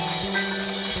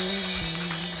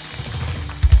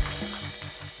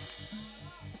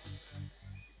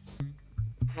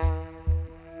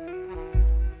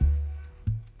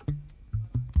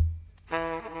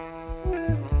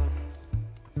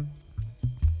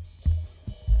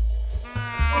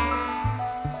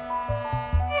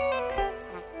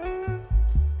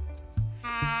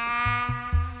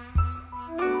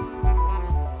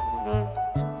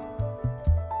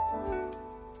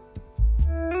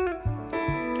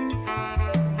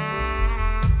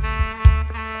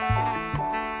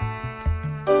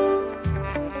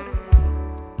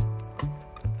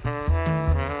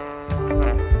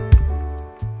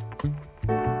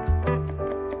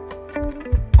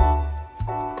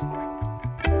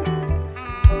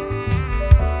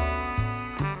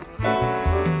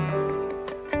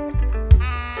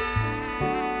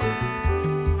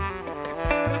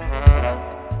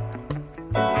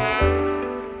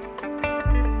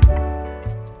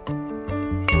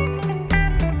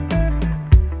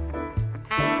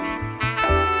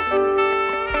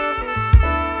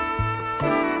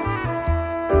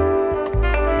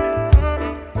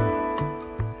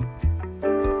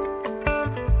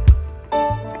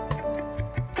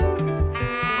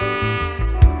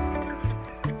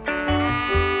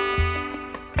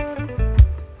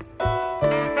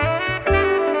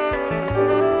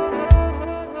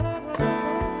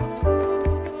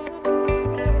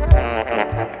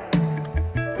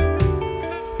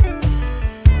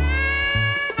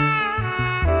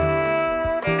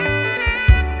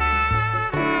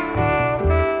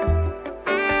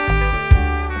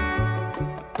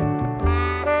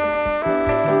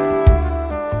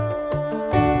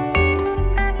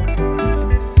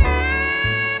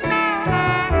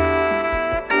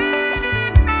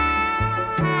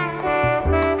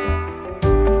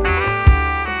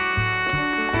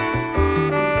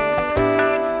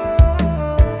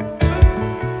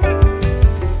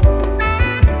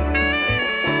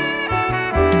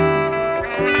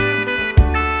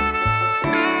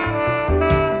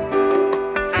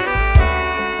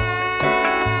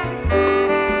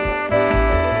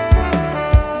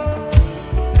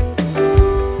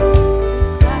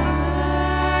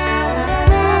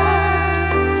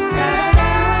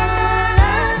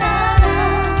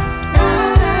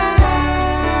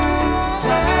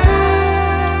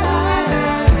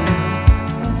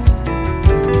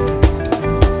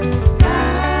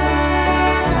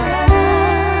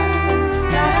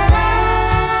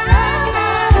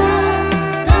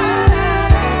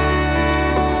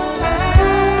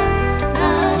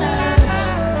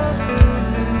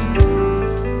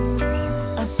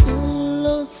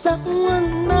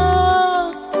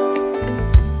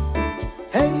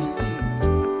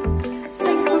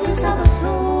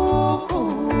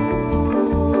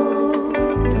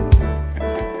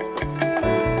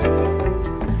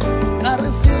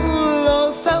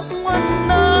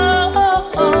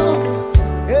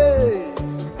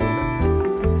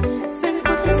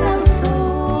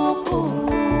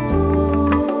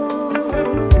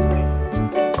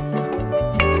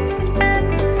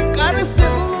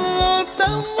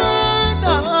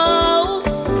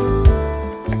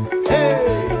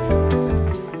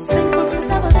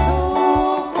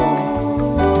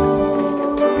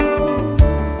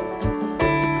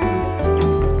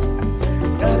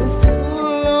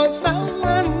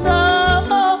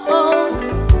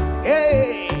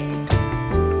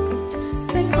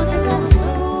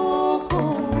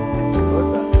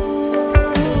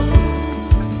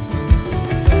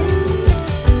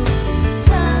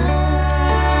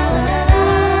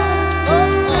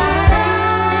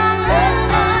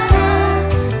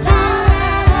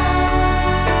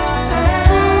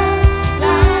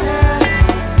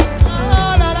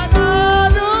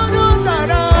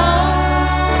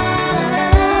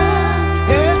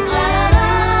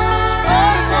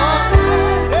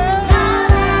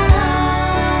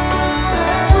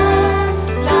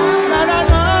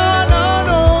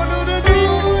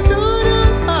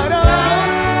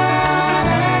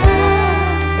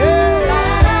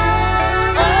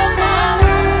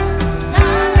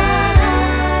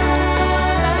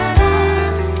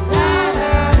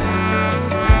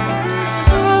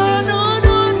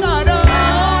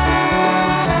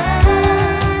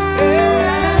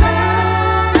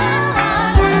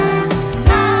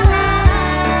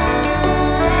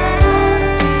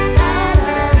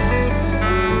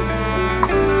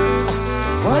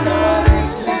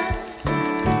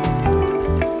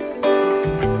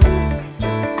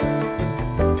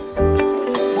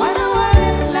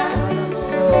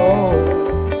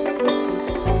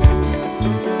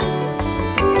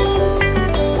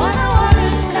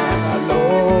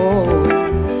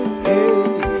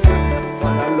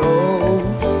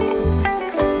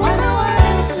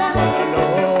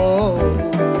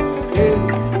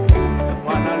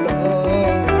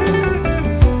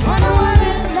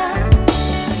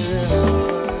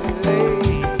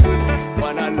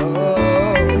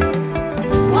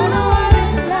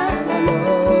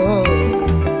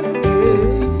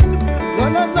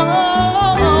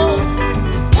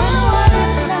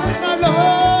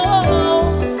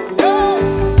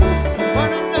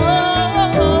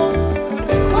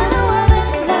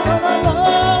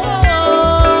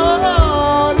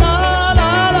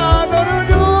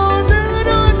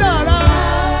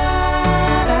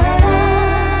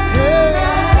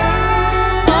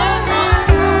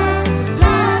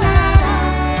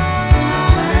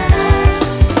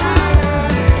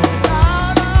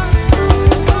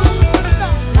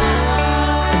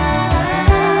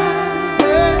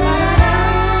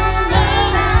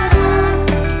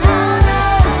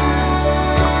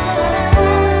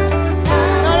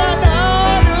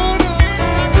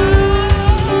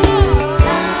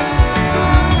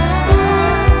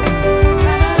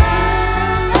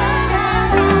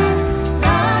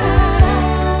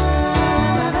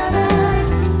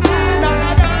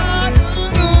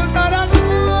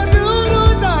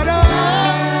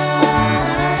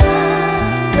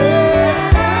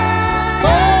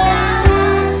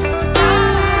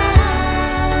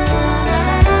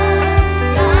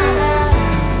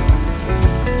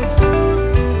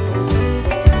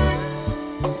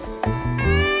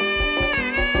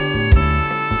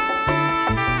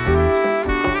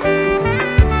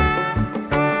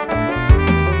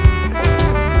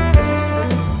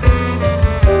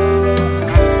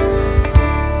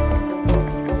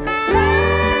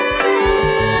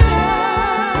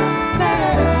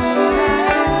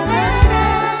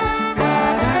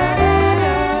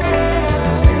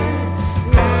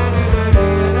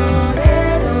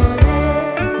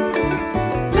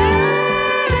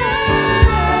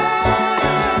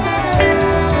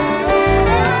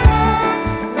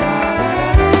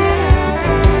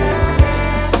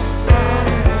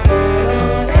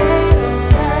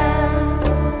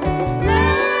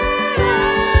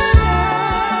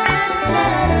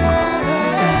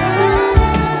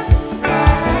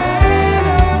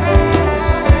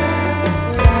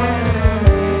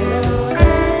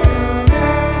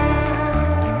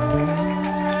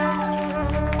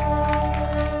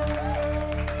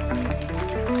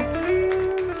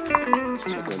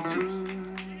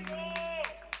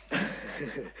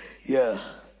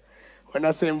 When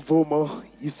I say Mvumo,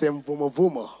 you say Mvumo,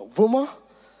 Vumo. Vumo?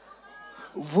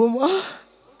 Vumo?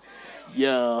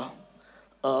 Yeah.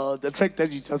 The track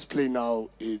that you just play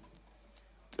now is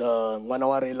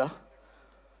Ngwana.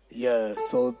 Yeah,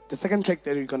 so the second track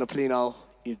that you're gonna play now,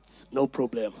 it's No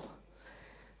Problem.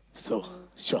 So,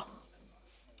 sure.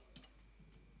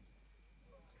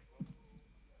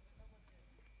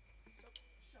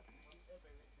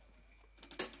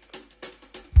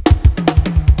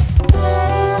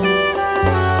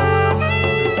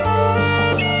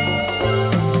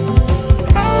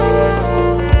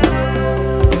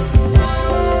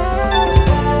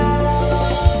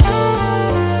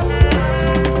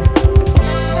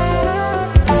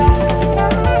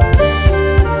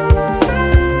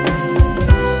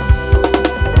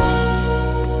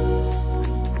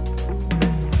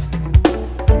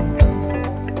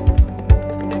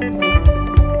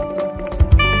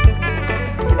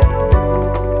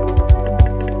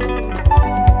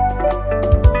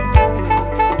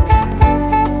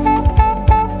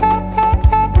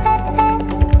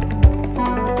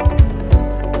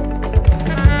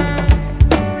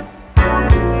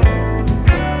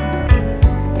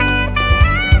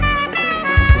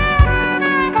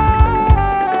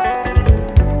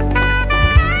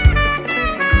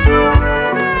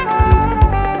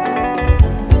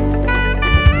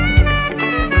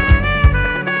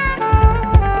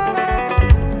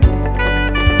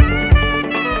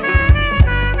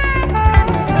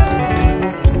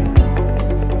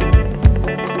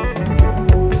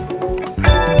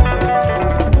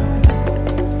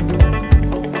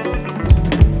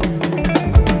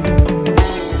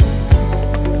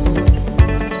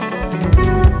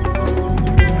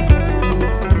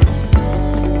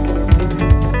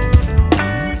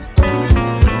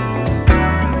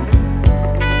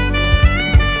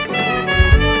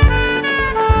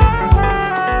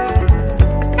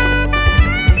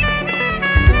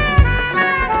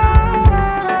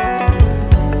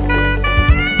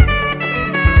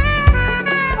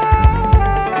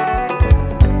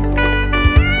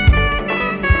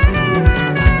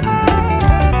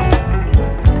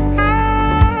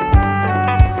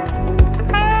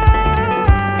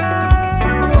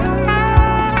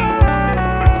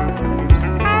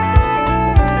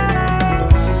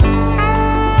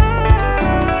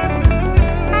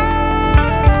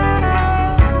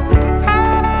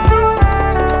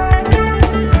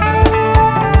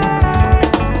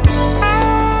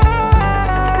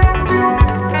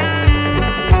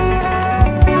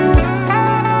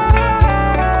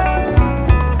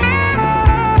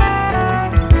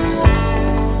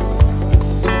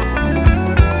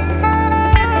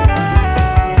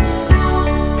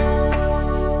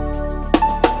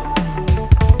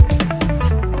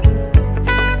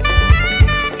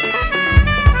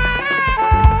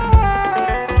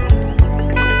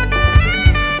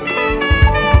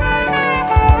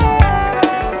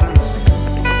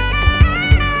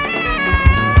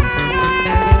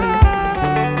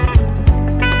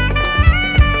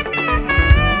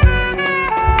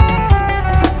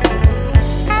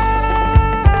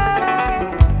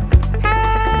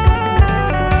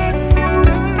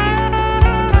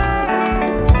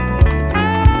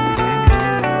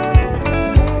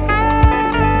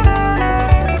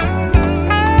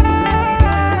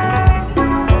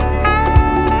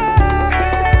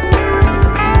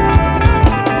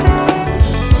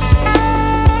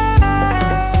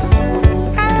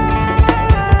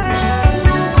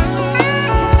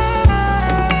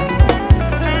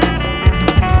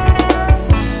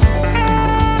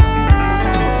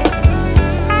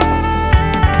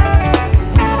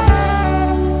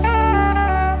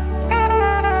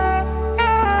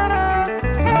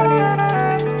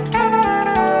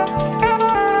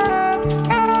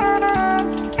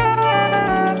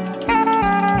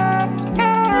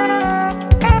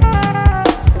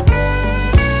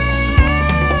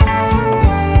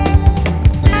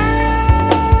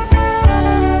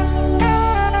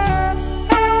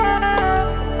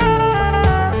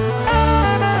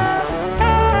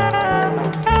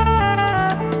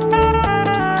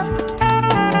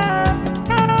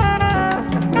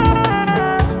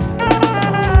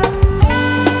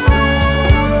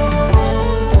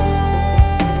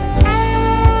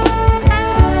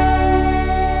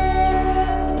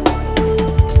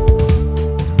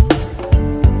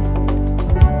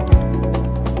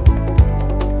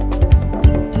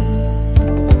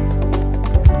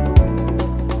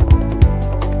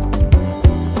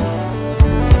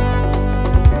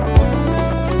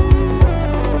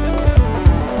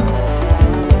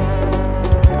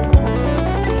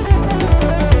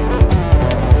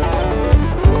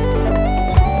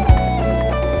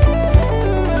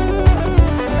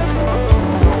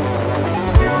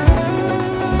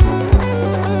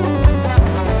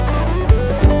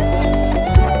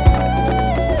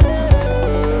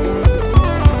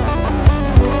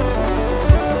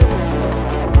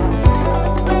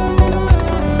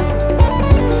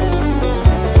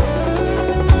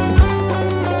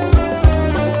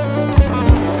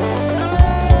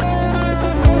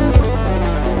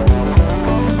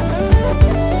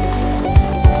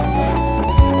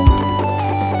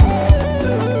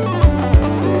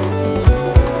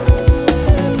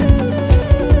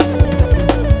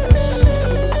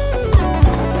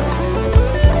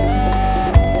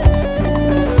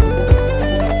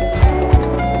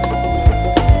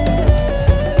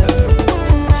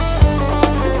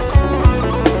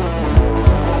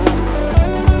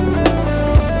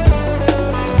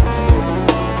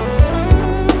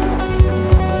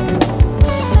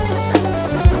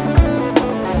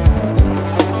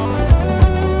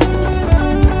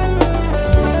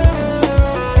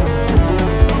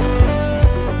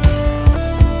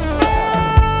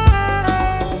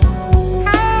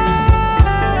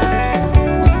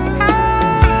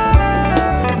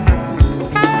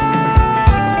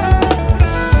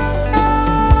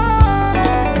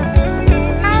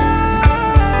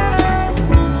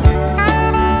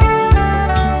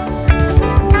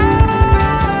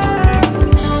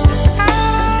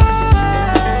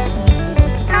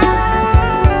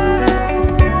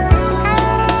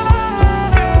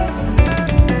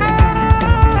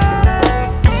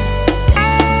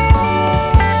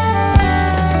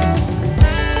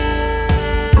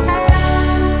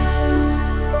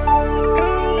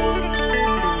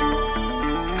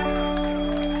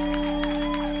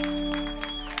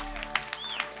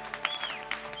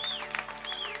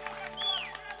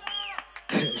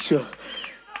 Sure.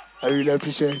 I really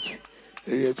appreciate it.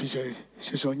 I really appreciate it.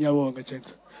 Shashonyawonga,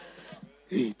 gent.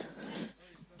 Eat.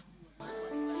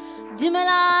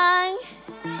 Dumelang.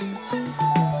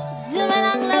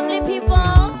 Dumelang, lovely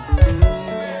people.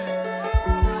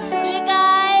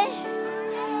 Likai.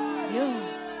 Yo.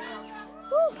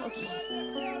 Whew, okay.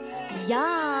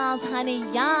 Yes, honey,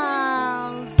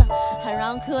 yes.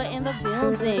 Haranku in the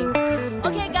building.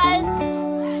 Okay, guys.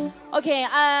 Okay,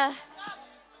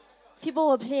 people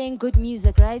were playing good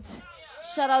music, right?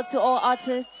 Shout out to all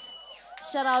artists.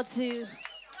 Shout out to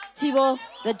Stibo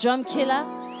The Drumkiller.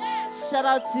 Shout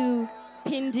out to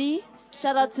Pindi.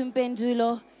 Shout out to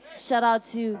Mpendulo. Shout out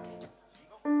to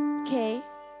Kay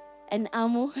and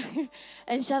Amu.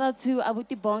 And shout out to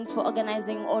Abuti Bongs for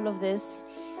organizing all of this.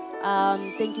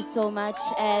 Thank you so much.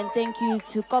 And thank you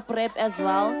to Coprep as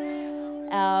well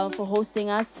for hosting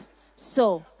us.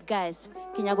 So, guys,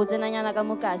 kinyagozenanyana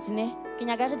kamukasi ne?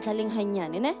 Kinyagari thaling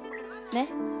hanyane ne? Ne?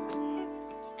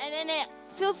 And then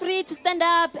feel free to stand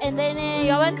up and then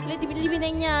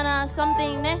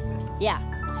something ne? Yeah.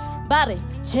 Bare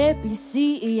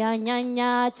Chepisi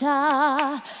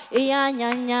ianyanyata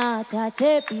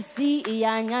Chepisi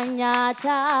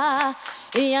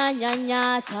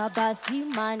ianyanyata basi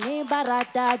mane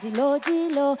barata dilo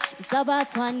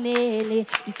disabatwanele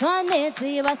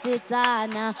ditwanete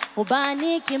basetana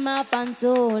ubani kima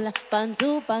pantola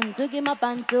pantu kima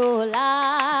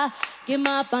pantola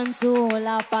kima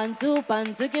pantola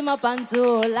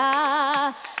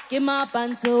kima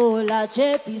pantola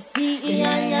Chepisi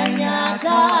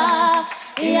ianyanyata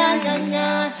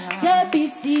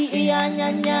Chepisi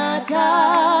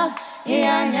ianyanyata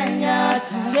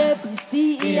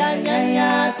Chepisi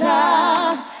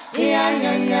ianyanyata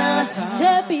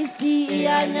Chepisi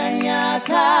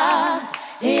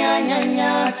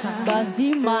ianyanyata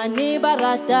bazimane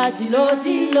barata dilo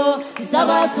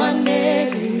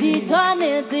disabatwane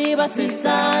ditwane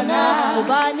zibasitana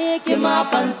ubani kima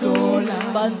pantola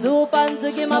pantu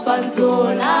kima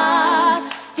pantola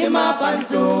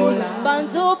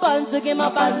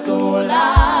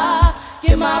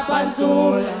kima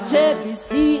pantola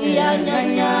Chepisi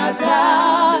ianyanyata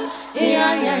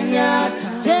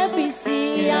Chepisi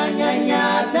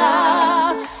ianyanyata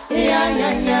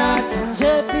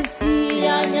Chepisi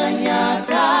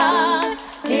ianyanyata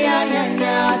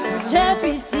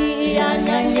Chepisi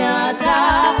ianyanyata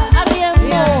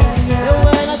Ariemo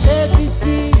Ewena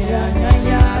Chepisi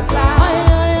ianyanyata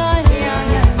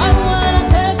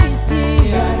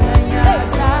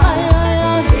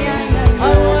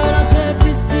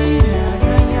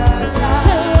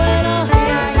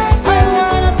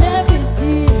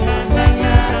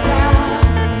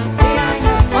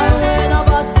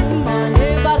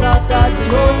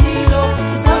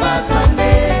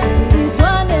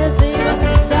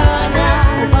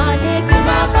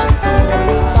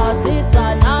Basi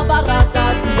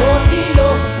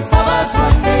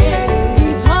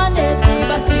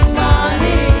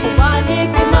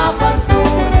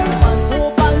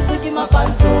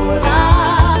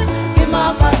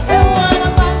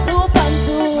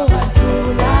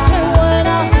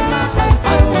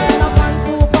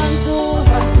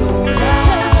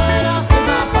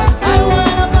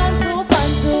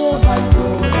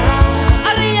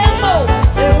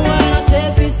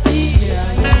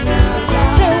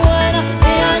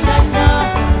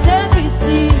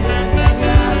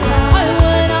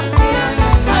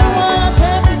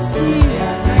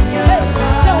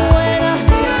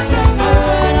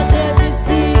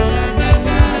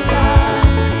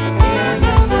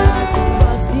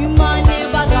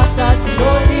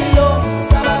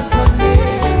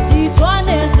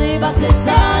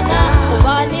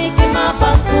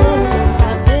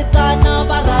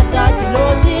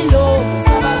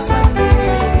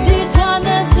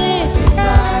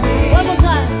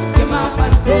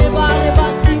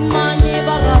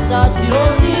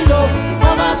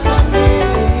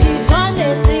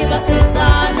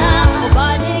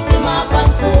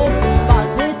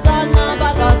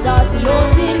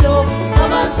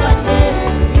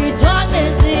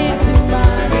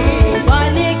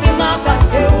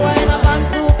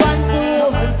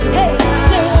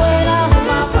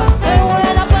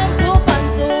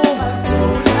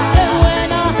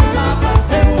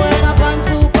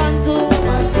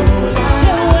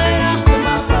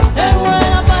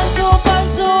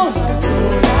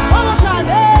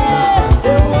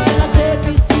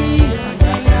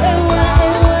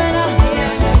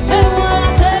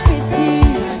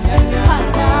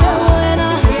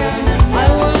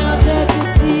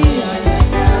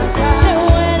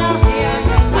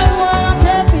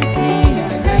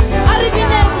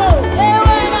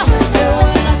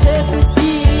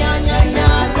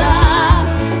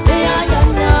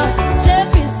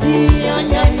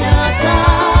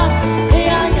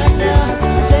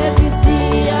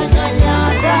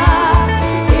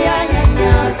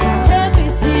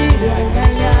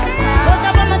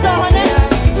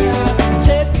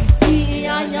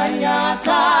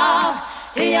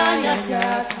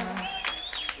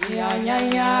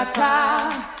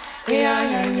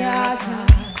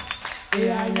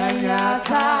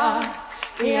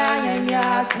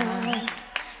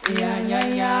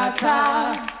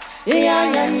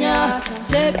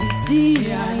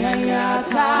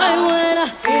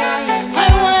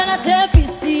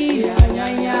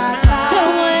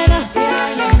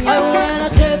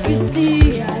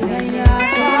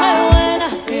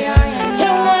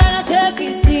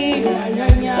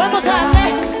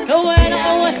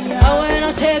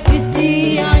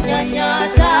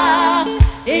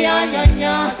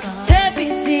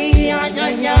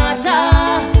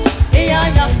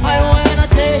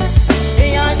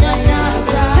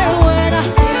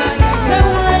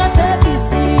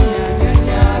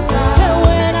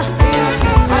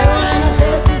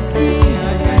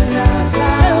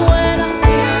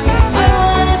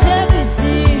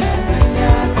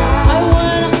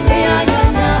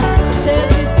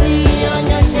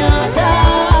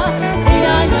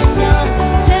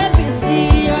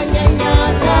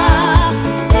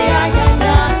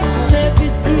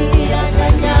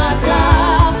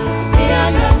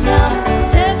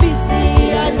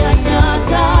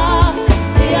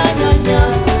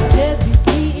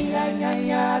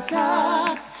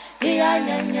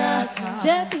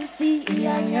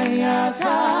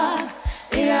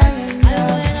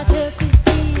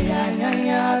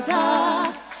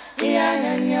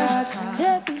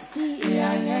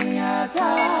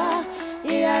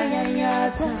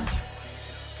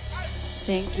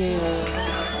Thank you.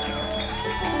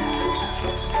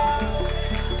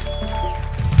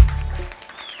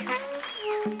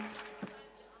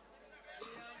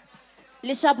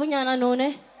 Le shapunyana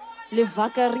none, le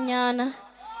vakarnyana,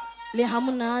 le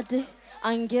hamunate,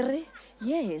 angere,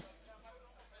 yes.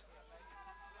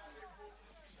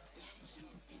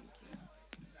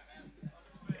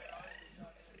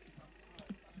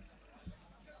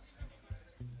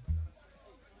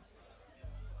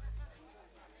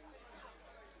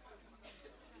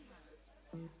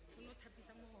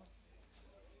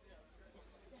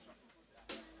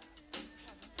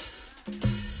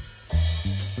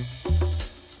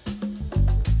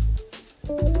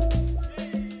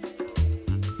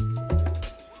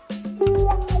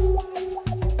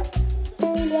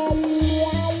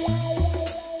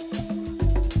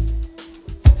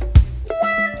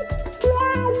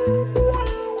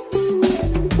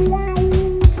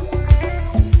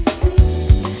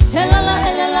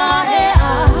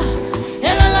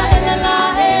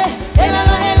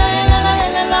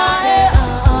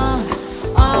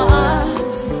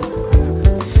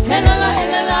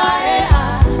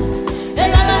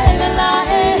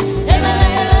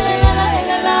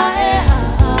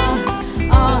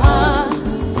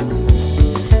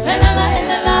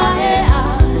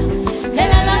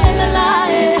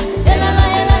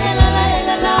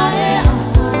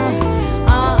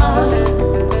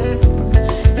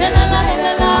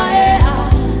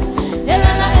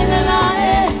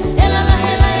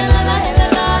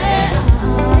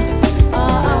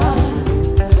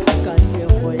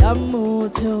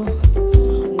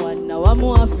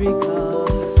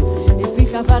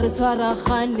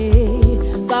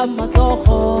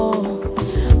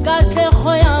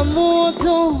 Katlego ya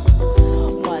motho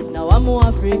mwana wa mo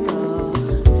Africa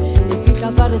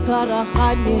ifika fa re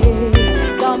tshwaragane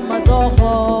ka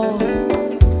matsogo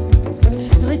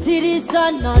re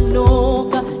tshedisana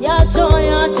noka ya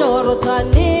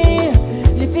jorotane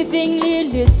le fifing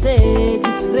le sedi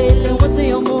re le motho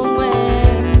yo mongwe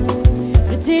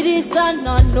re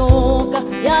tshedisana noka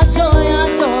ya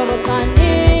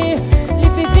jorotane le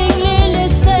fifing le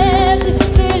sedi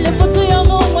re le motho yo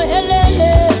mongwe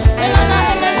helele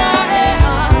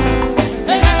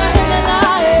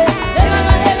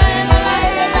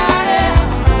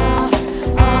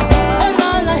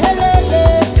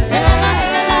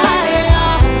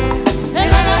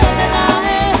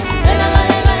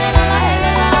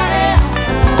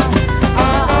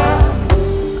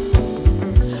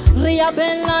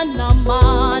bella na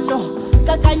mano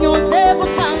kakanyotse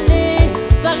bukhale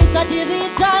farisa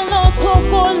dirija lo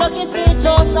tsokolo ke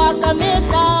sejosa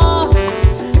kamela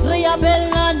ria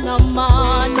bella na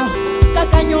mano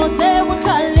kakanyotse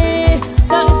bukhale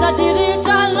farisa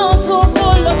dirija lo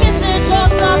tsokolo ke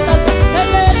sejosa kamela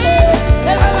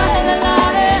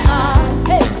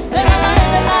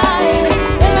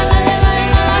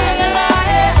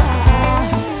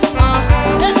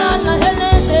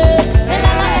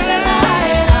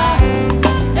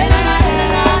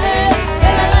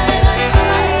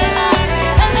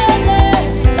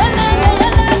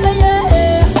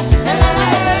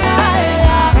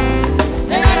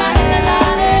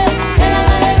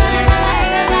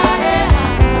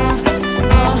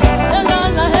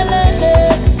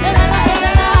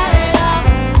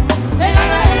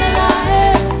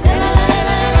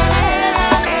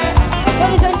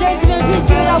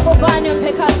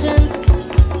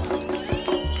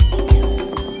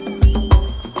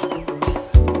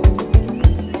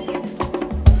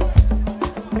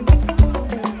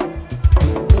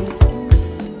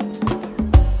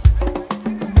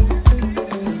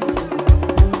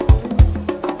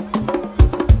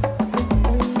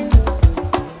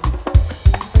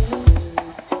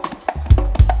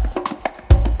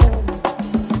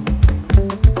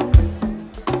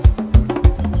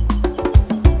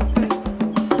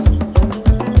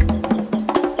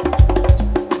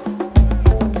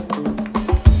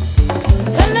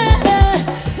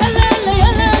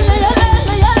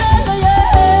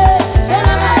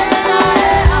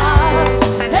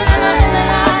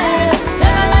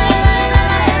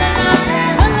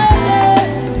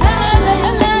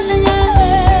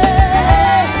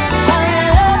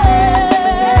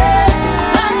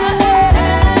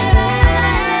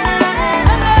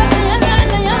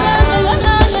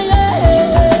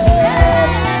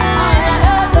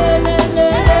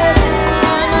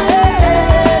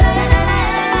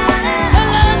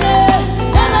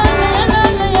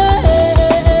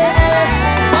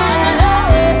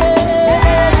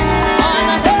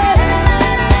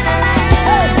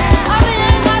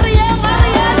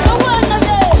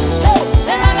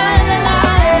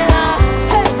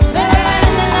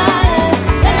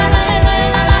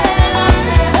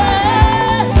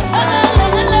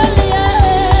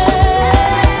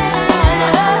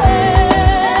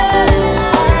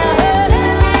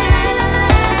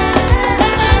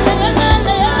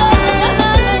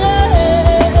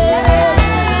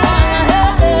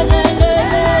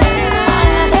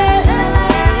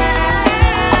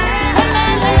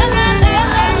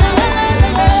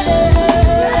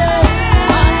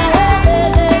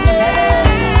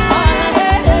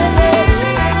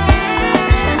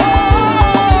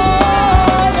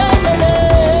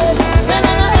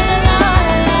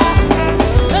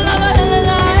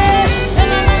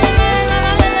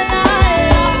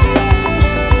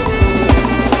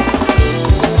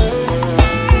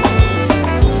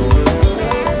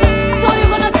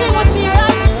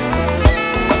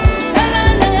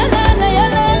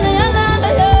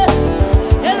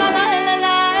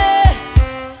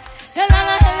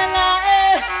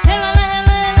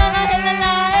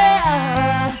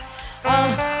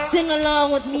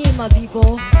with me, my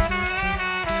people.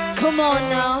 Come on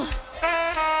now.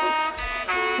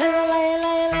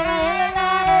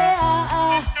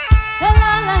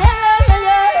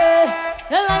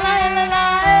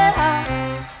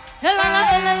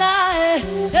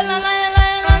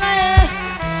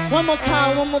 One more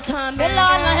time, one more time.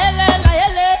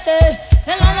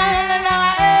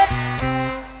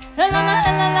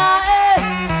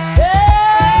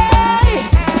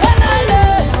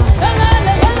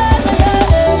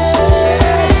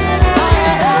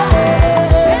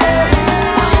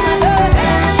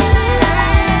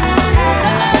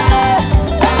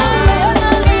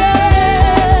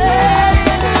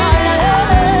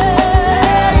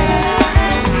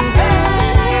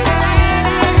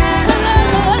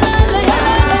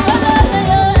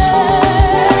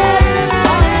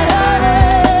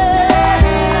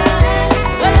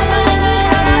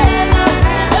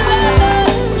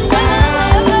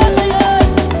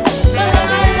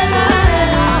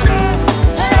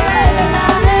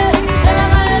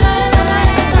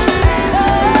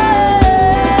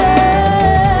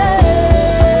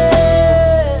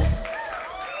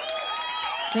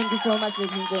 Thank you so much,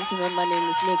 ladies and gentlemen. My name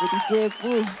is Lebo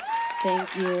Ditsepu.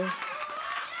 Thank you.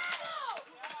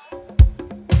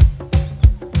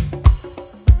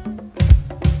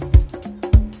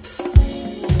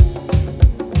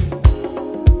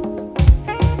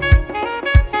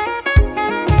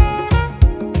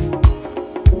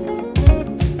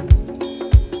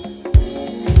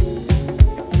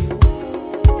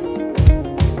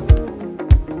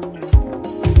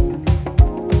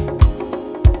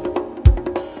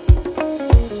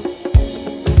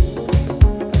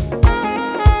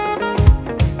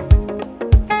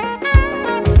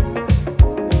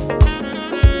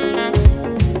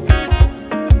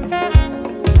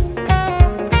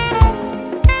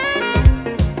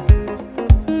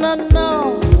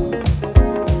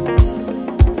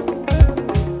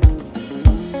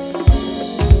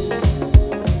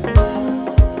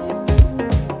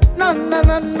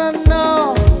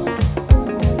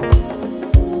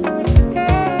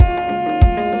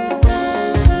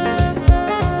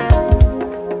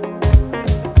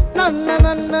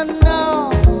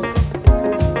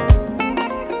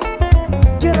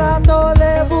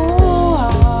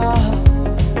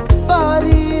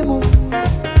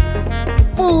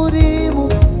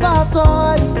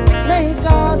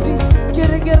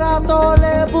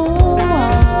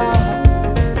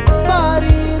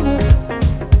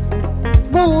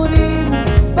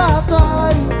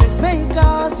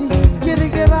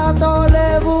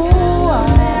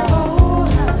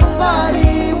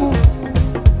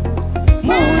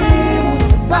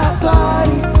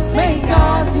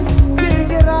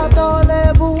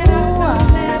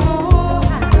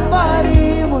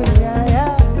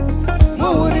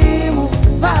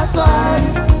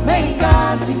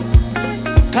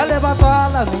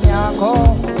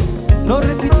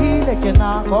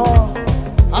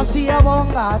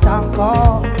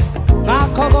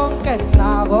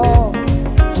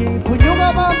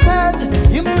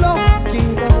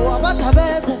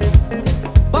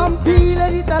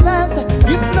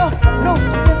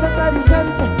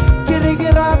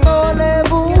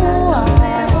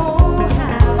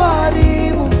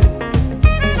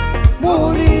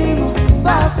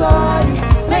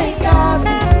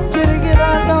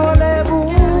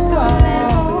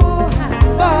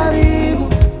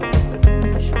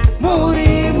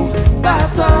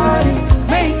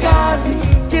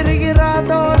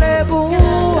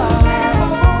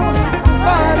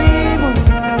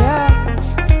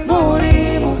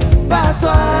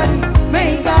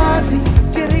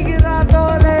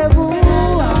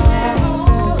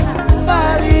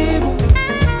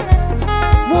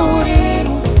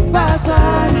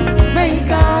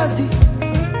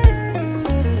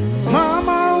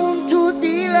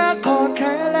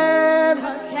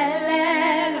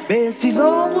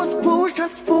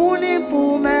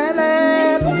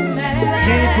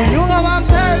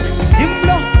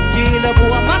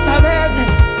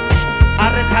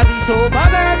 Thabiso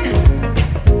Thabethe.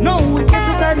 No, we get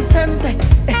to study center.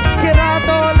 Get out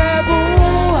all Lebo.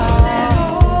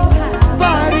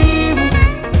 Parimu,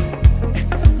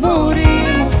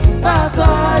 Murimu,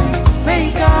 Batari,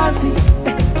 Meikasi.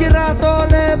 Get out all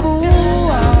Lebo.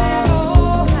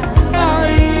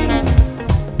 Parimu,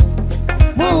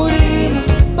 Murimu,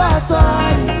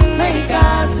 Batari,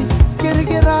 Meikasi.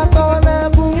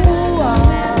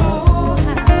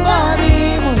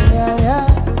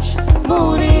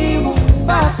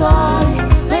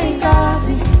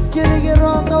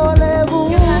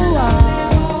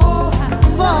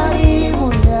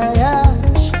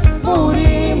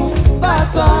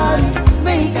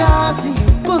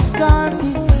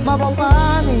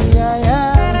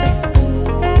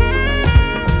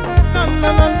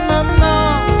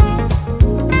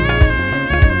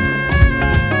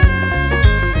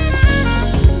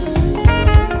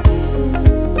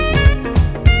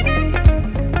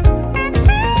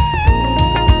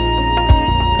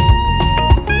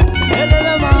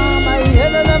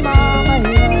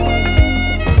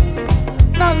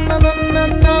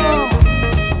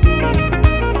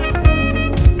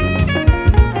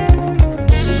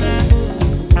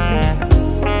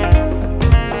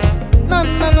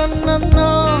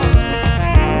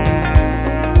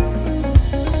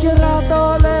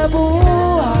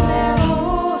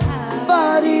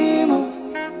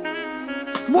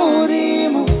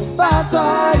 Murimu,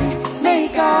 Batswari,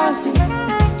 Meikasi,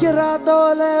 Kirato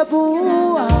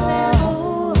Lebua,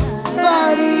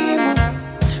 Barimu,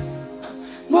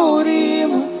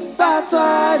 Murimu,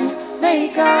 Batswari,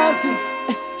 Meikasi,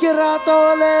 Kirato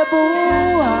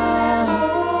Lebua,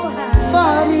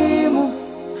 Barimu,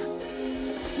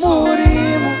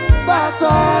 Murimu,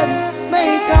 Batswari,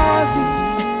 Meikasi,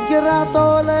 Kirato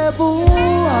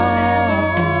Lebua,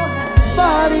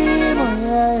 Barimu,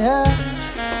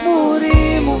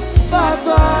 Murimu,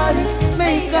 Batswari,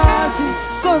 Meikasi,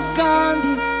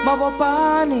 Koskandi,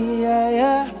 Mabopani,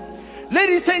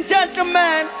 Ladies and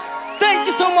gentlemen, thank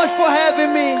you so much for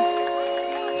having me.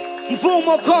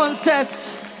 Mvumo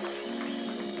Concerts,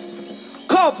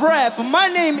 Cop Rap. My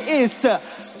name is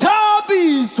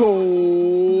Thabiso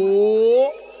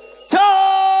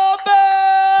Thabethe.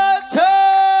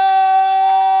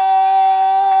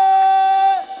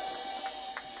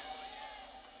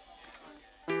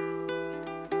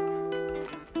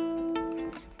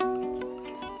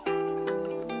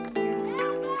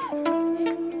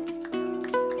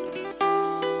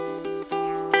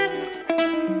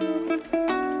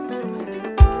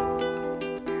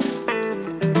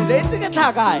 Let's get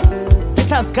a guy. It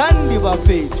has Gandhi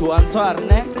Buffet to answer,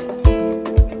 ne?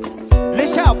 Le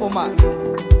Chapo man,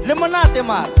 Lemonade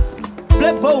man,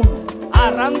 Black Bone,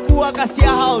 Arankua Cassia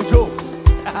Haujo.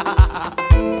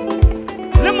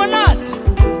 Lemonade,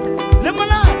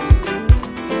 Lemonade,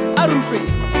 Arupe.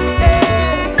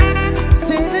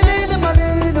 Silene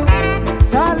Malino,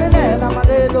 Salene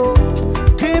Malelo,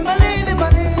 Kimberly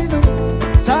Malino,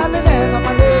 Salene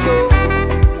Malelo.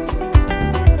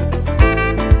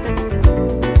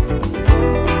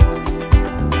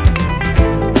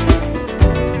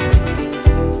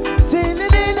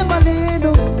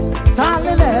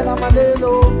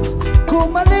 Malelo,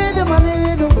 Kumalele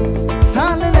Malelo,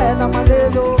 Salela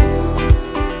Malelo.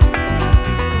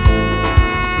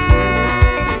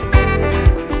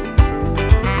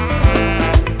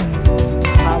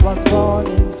 I was born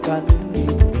in Skandi,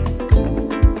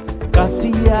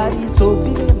 Kasiari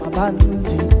Totile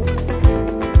Mabanzi.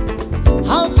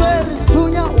 How to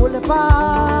Sunya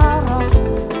Ulepara,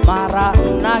 Mara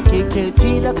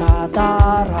Nakiketila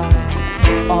Katara.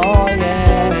 Oh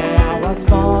yeah, I was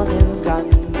born in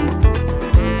Skandi.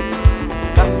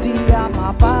 Kasia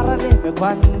mapara le me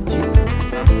kwanti.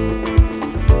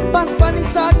 Paspani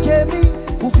sakemi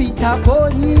kufita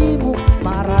kolimu.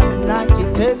 Marana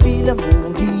kitebile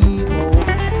mudimo.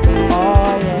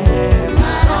 Oh yeah,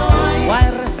 why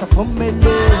rest a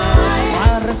pomele?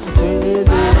 Why rest a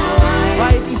felele?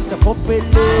 Why this a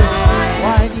popele?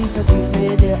 Why this a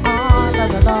dipele? Ah na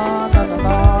na na na na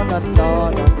na na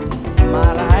na.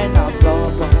 Maraina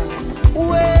Floro,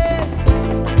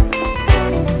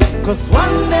 cause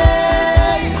one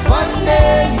day,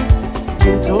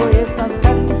 you do it as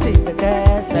Sthando Masuku.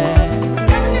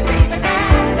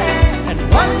 And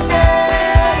one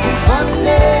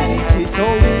day, you do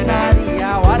it Nadia,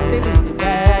 what the little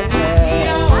bad.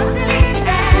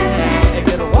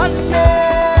 And one day,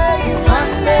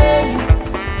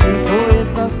 you do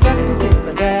it as Sthando Masuku.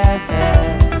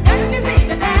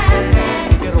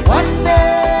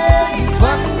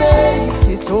 One day,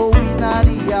 he told me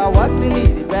Nadia what the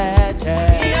little bad.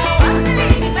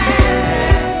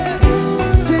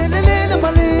 Silele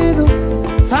Malelo,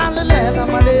 Salela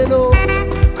Malelo,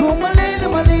 Kumalele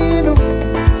Malelo,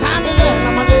 Salela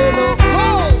Malelo.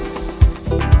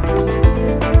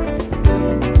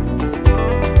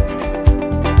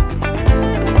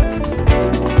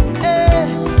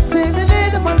 Silele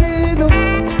Malelo,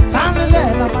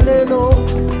 Salela Malelo,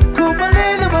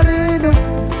 Kumalele Malelo.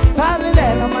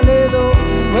 Salela Malelo,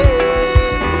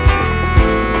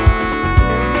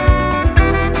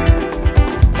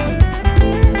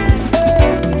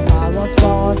 I was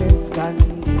born in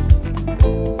Skandi,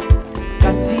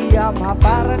 Kasia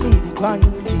Mapara Lidi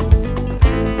Quanti.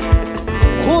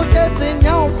 Who lives in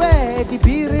your bed, the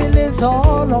beer is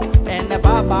solo, and the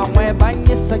Baba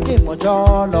Webanyis a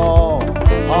Kimojolo.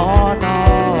 Oh no,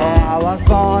 I was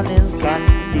born in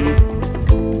Skandi.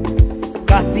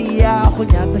 Kasia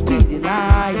Hunyata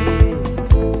Kidinaye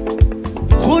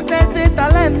Hutete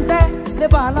Talente, the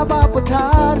Balaba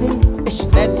Butali,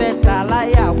 Ishnete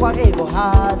Talaya, Wabo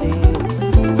Hali.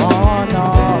 Oh no,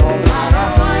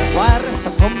 where is a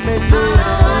Pomelo?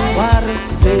 Where is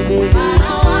the baby?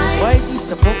 Why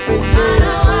is a Pomelo?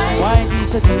 Why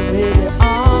is a baby?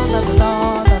 On and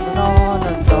on and on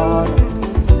and on.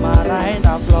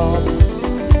 Maraina Flor.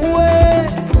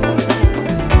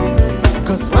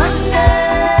 Cause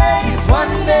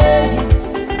one day,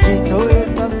 he told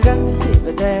us Sthando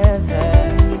Masuku.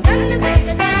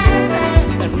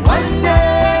 And one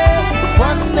day,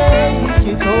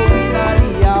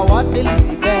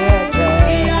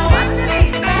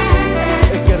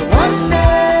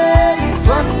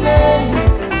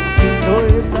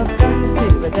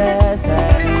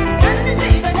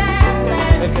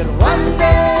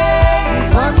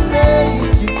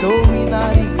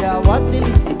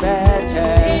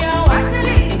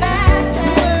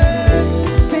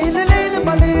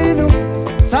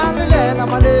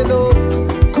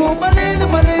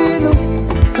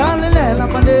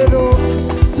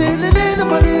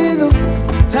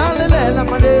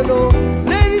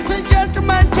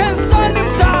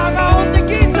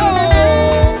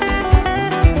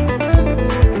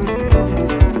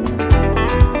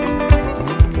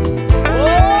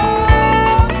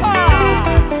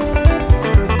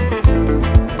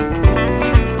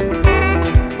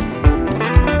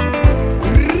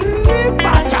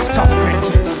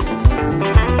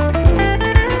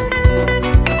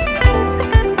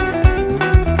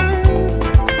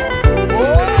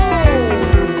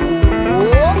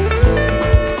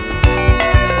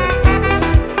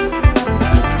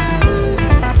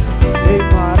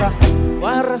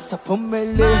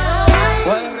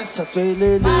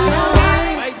 selele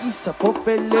why disa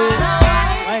popele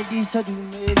why disa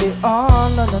dumele oh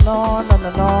no no no no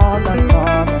no no no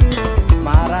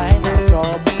mara ina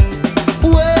flop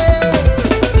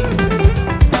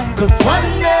cause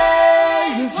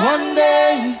one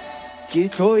day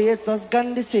kitlo yetsa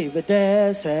Sthando Thabethe.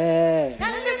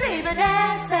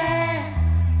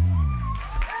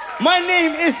 My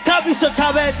name is Thabiso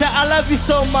Thabethe. I love you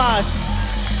so much.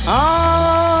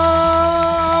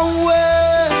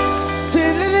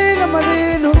 Silele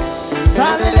malino,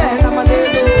 salele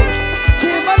malino,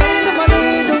 kimalino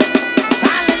malino,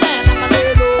 salele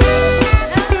malino.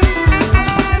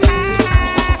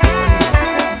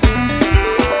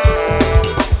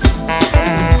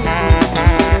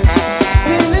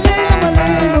 Silele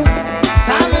malino,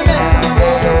 salele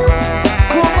malino,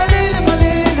 kumalino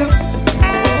malino.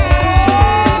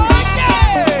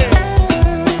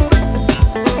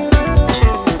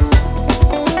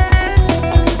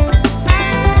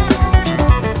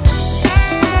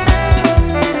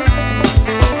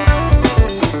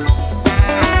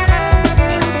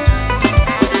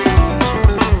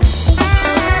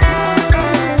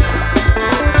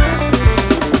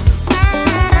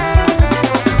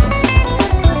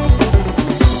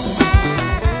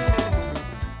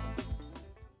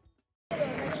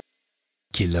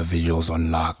 Killer visuals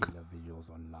on lock.